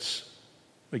innocence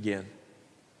again.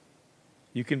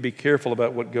 You can be careful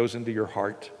about what goes into your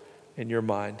heart and your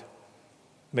mind.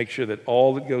 Make sure that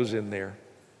all that goes in there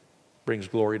brings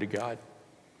glory to God.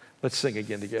 Let's sing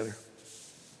again together.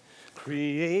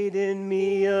 Create in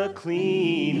me a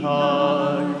clean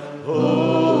heart,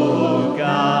 O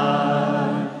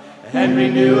God, and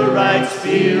renew a right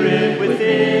spirit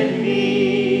within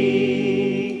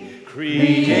me.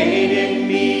 Create in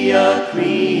me a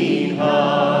clean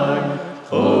heart,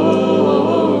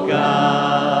 O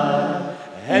God,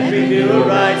 and renew a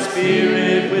right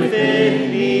spirit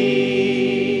within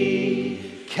me.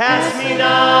 Cast me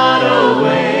not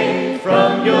away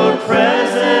from your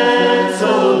presence,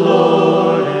 O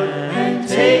Lord, and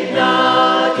take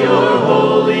not your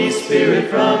Holy Spirit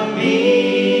from me.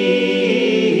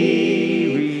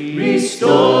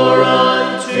 Restore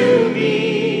unto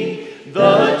me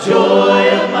the joy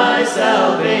of my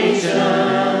salvation,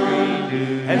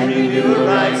 and renew a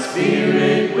right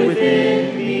spirit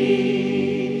within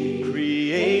me.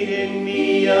 Create in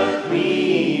me a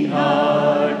clean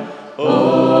heart,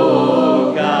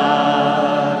 O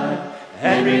God,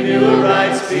 and renew a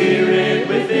right spirit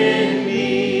within me.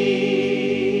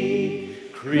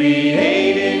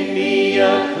 Create in me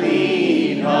a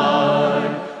clean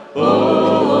heart,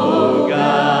 O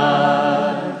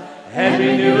God, and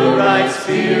renew a right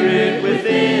spirit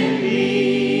within me.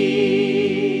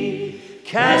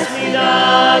 Cast me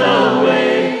not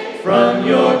away from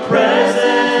your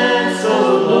presence,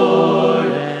 O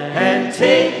Lord, and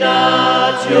take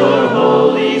not your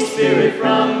Holy Spirit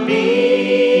from me.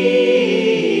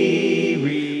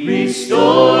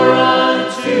 Restore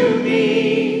unto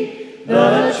me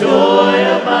the joy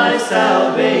of my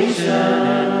salvation,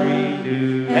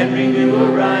 and renew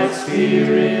a right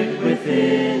spirit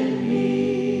within me.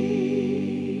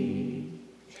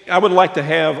 I would like to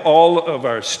have all of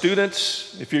our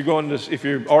students, if you're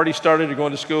already started or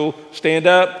going to school, stand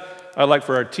up. I'd like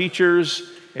for our teachers,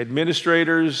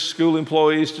 administrators, school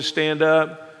employees to stand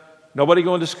up. Nobody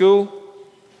going to school?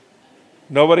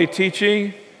 Nobody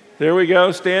teaching? There we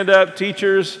go. Stand up,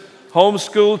 teachers,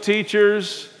 homeschool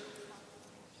teachers.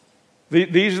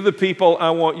 These are the people I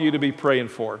want you to be praying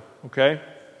for, okay?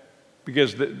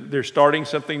 Because they're starting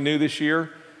something new this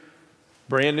year.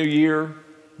 Brand new year,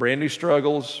 brand new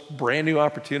struggles, brand new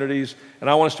opportunities. And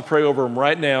I want us to pray over them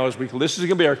right now. This is going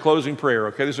to be our closing prayer,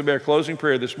 okay? This will be our closing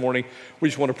prayer this morning. We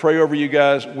just want to pray over you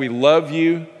guys. We love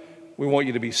you. We want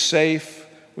you to be safe.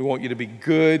 We want you to be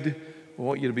good. We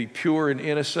want you to be pure and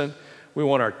innocent. We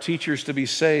want our teachers to be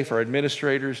safe, our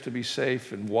administrators to be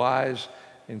safe and wise.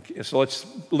 And so let's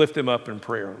lift them up in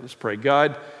prayer. Let's pray.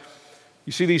 God,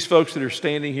 You see these folks that are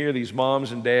standing here, these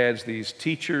moms and dads, these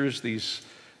teachers, these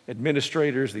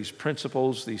administrators, these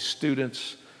principals, these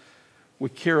students. We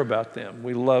care about them.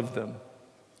 We love them.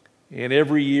 And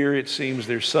every year it seems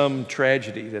there's some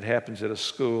tragedy that happens at a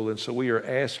school. And so we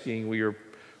are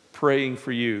praying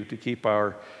for you to keep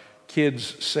our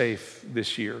kids safe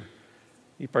this year.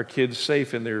 Keep our kids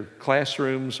safe in their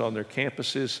classrooms, on their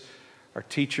campuses, our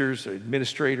teachers, our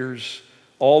administrators,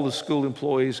 all the school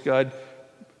employees. God,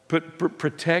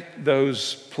 protect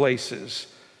those places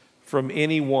from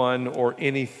anyone or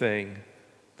anything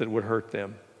that would hurt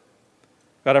them.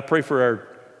 God, I pray for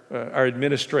our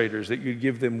administrators that you'd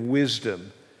give them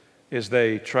wisdom as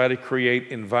they try to create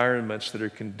environments that are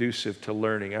conducive to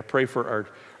learning. I pray for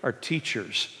our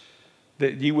teachers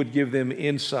that you would give them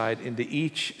insight into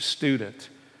each student,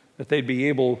 that they'd be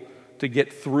able to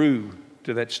get through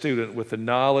to that student with the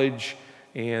knowledge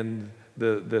and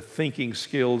the thinking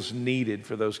skills needed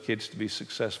for those kids to be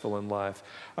successful in life.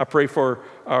 I pray for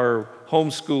our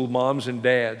homeschool moms and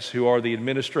dads who are the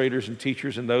administrators and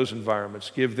teachers in those environments.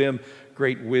 Give them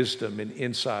great wisdom and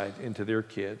insight into their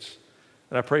kids.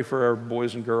 And I pray for our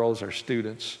boys and girls, our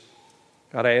students.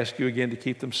 God, I ask you again to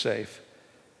keep them safe.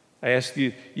 I ask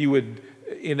you would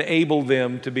enable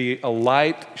them to be a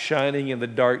light shining in the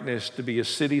darkness, to be a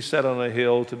city set on a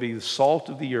hill, to be the salt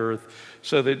of the earth,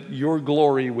 so that your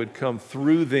glory would come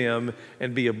through them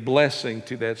and be a blessing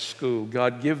to that school.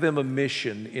 God, give them a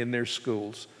mission in their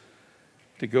schools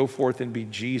to go forth and be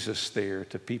Jesus there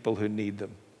to people who need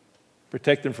them.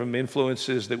 Protect them from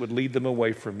influences that would lead them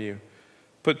away from you.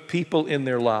 Put people in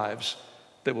their lives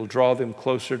that will draw them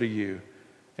closer to you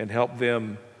and help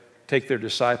them take their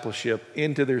discipleship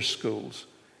into their schools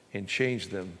and change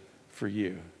them for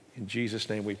you. In Jesus'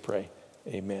 name we pray.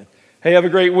 Amen. Hey, have a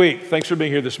great week. Thanks for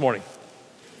being here this morning.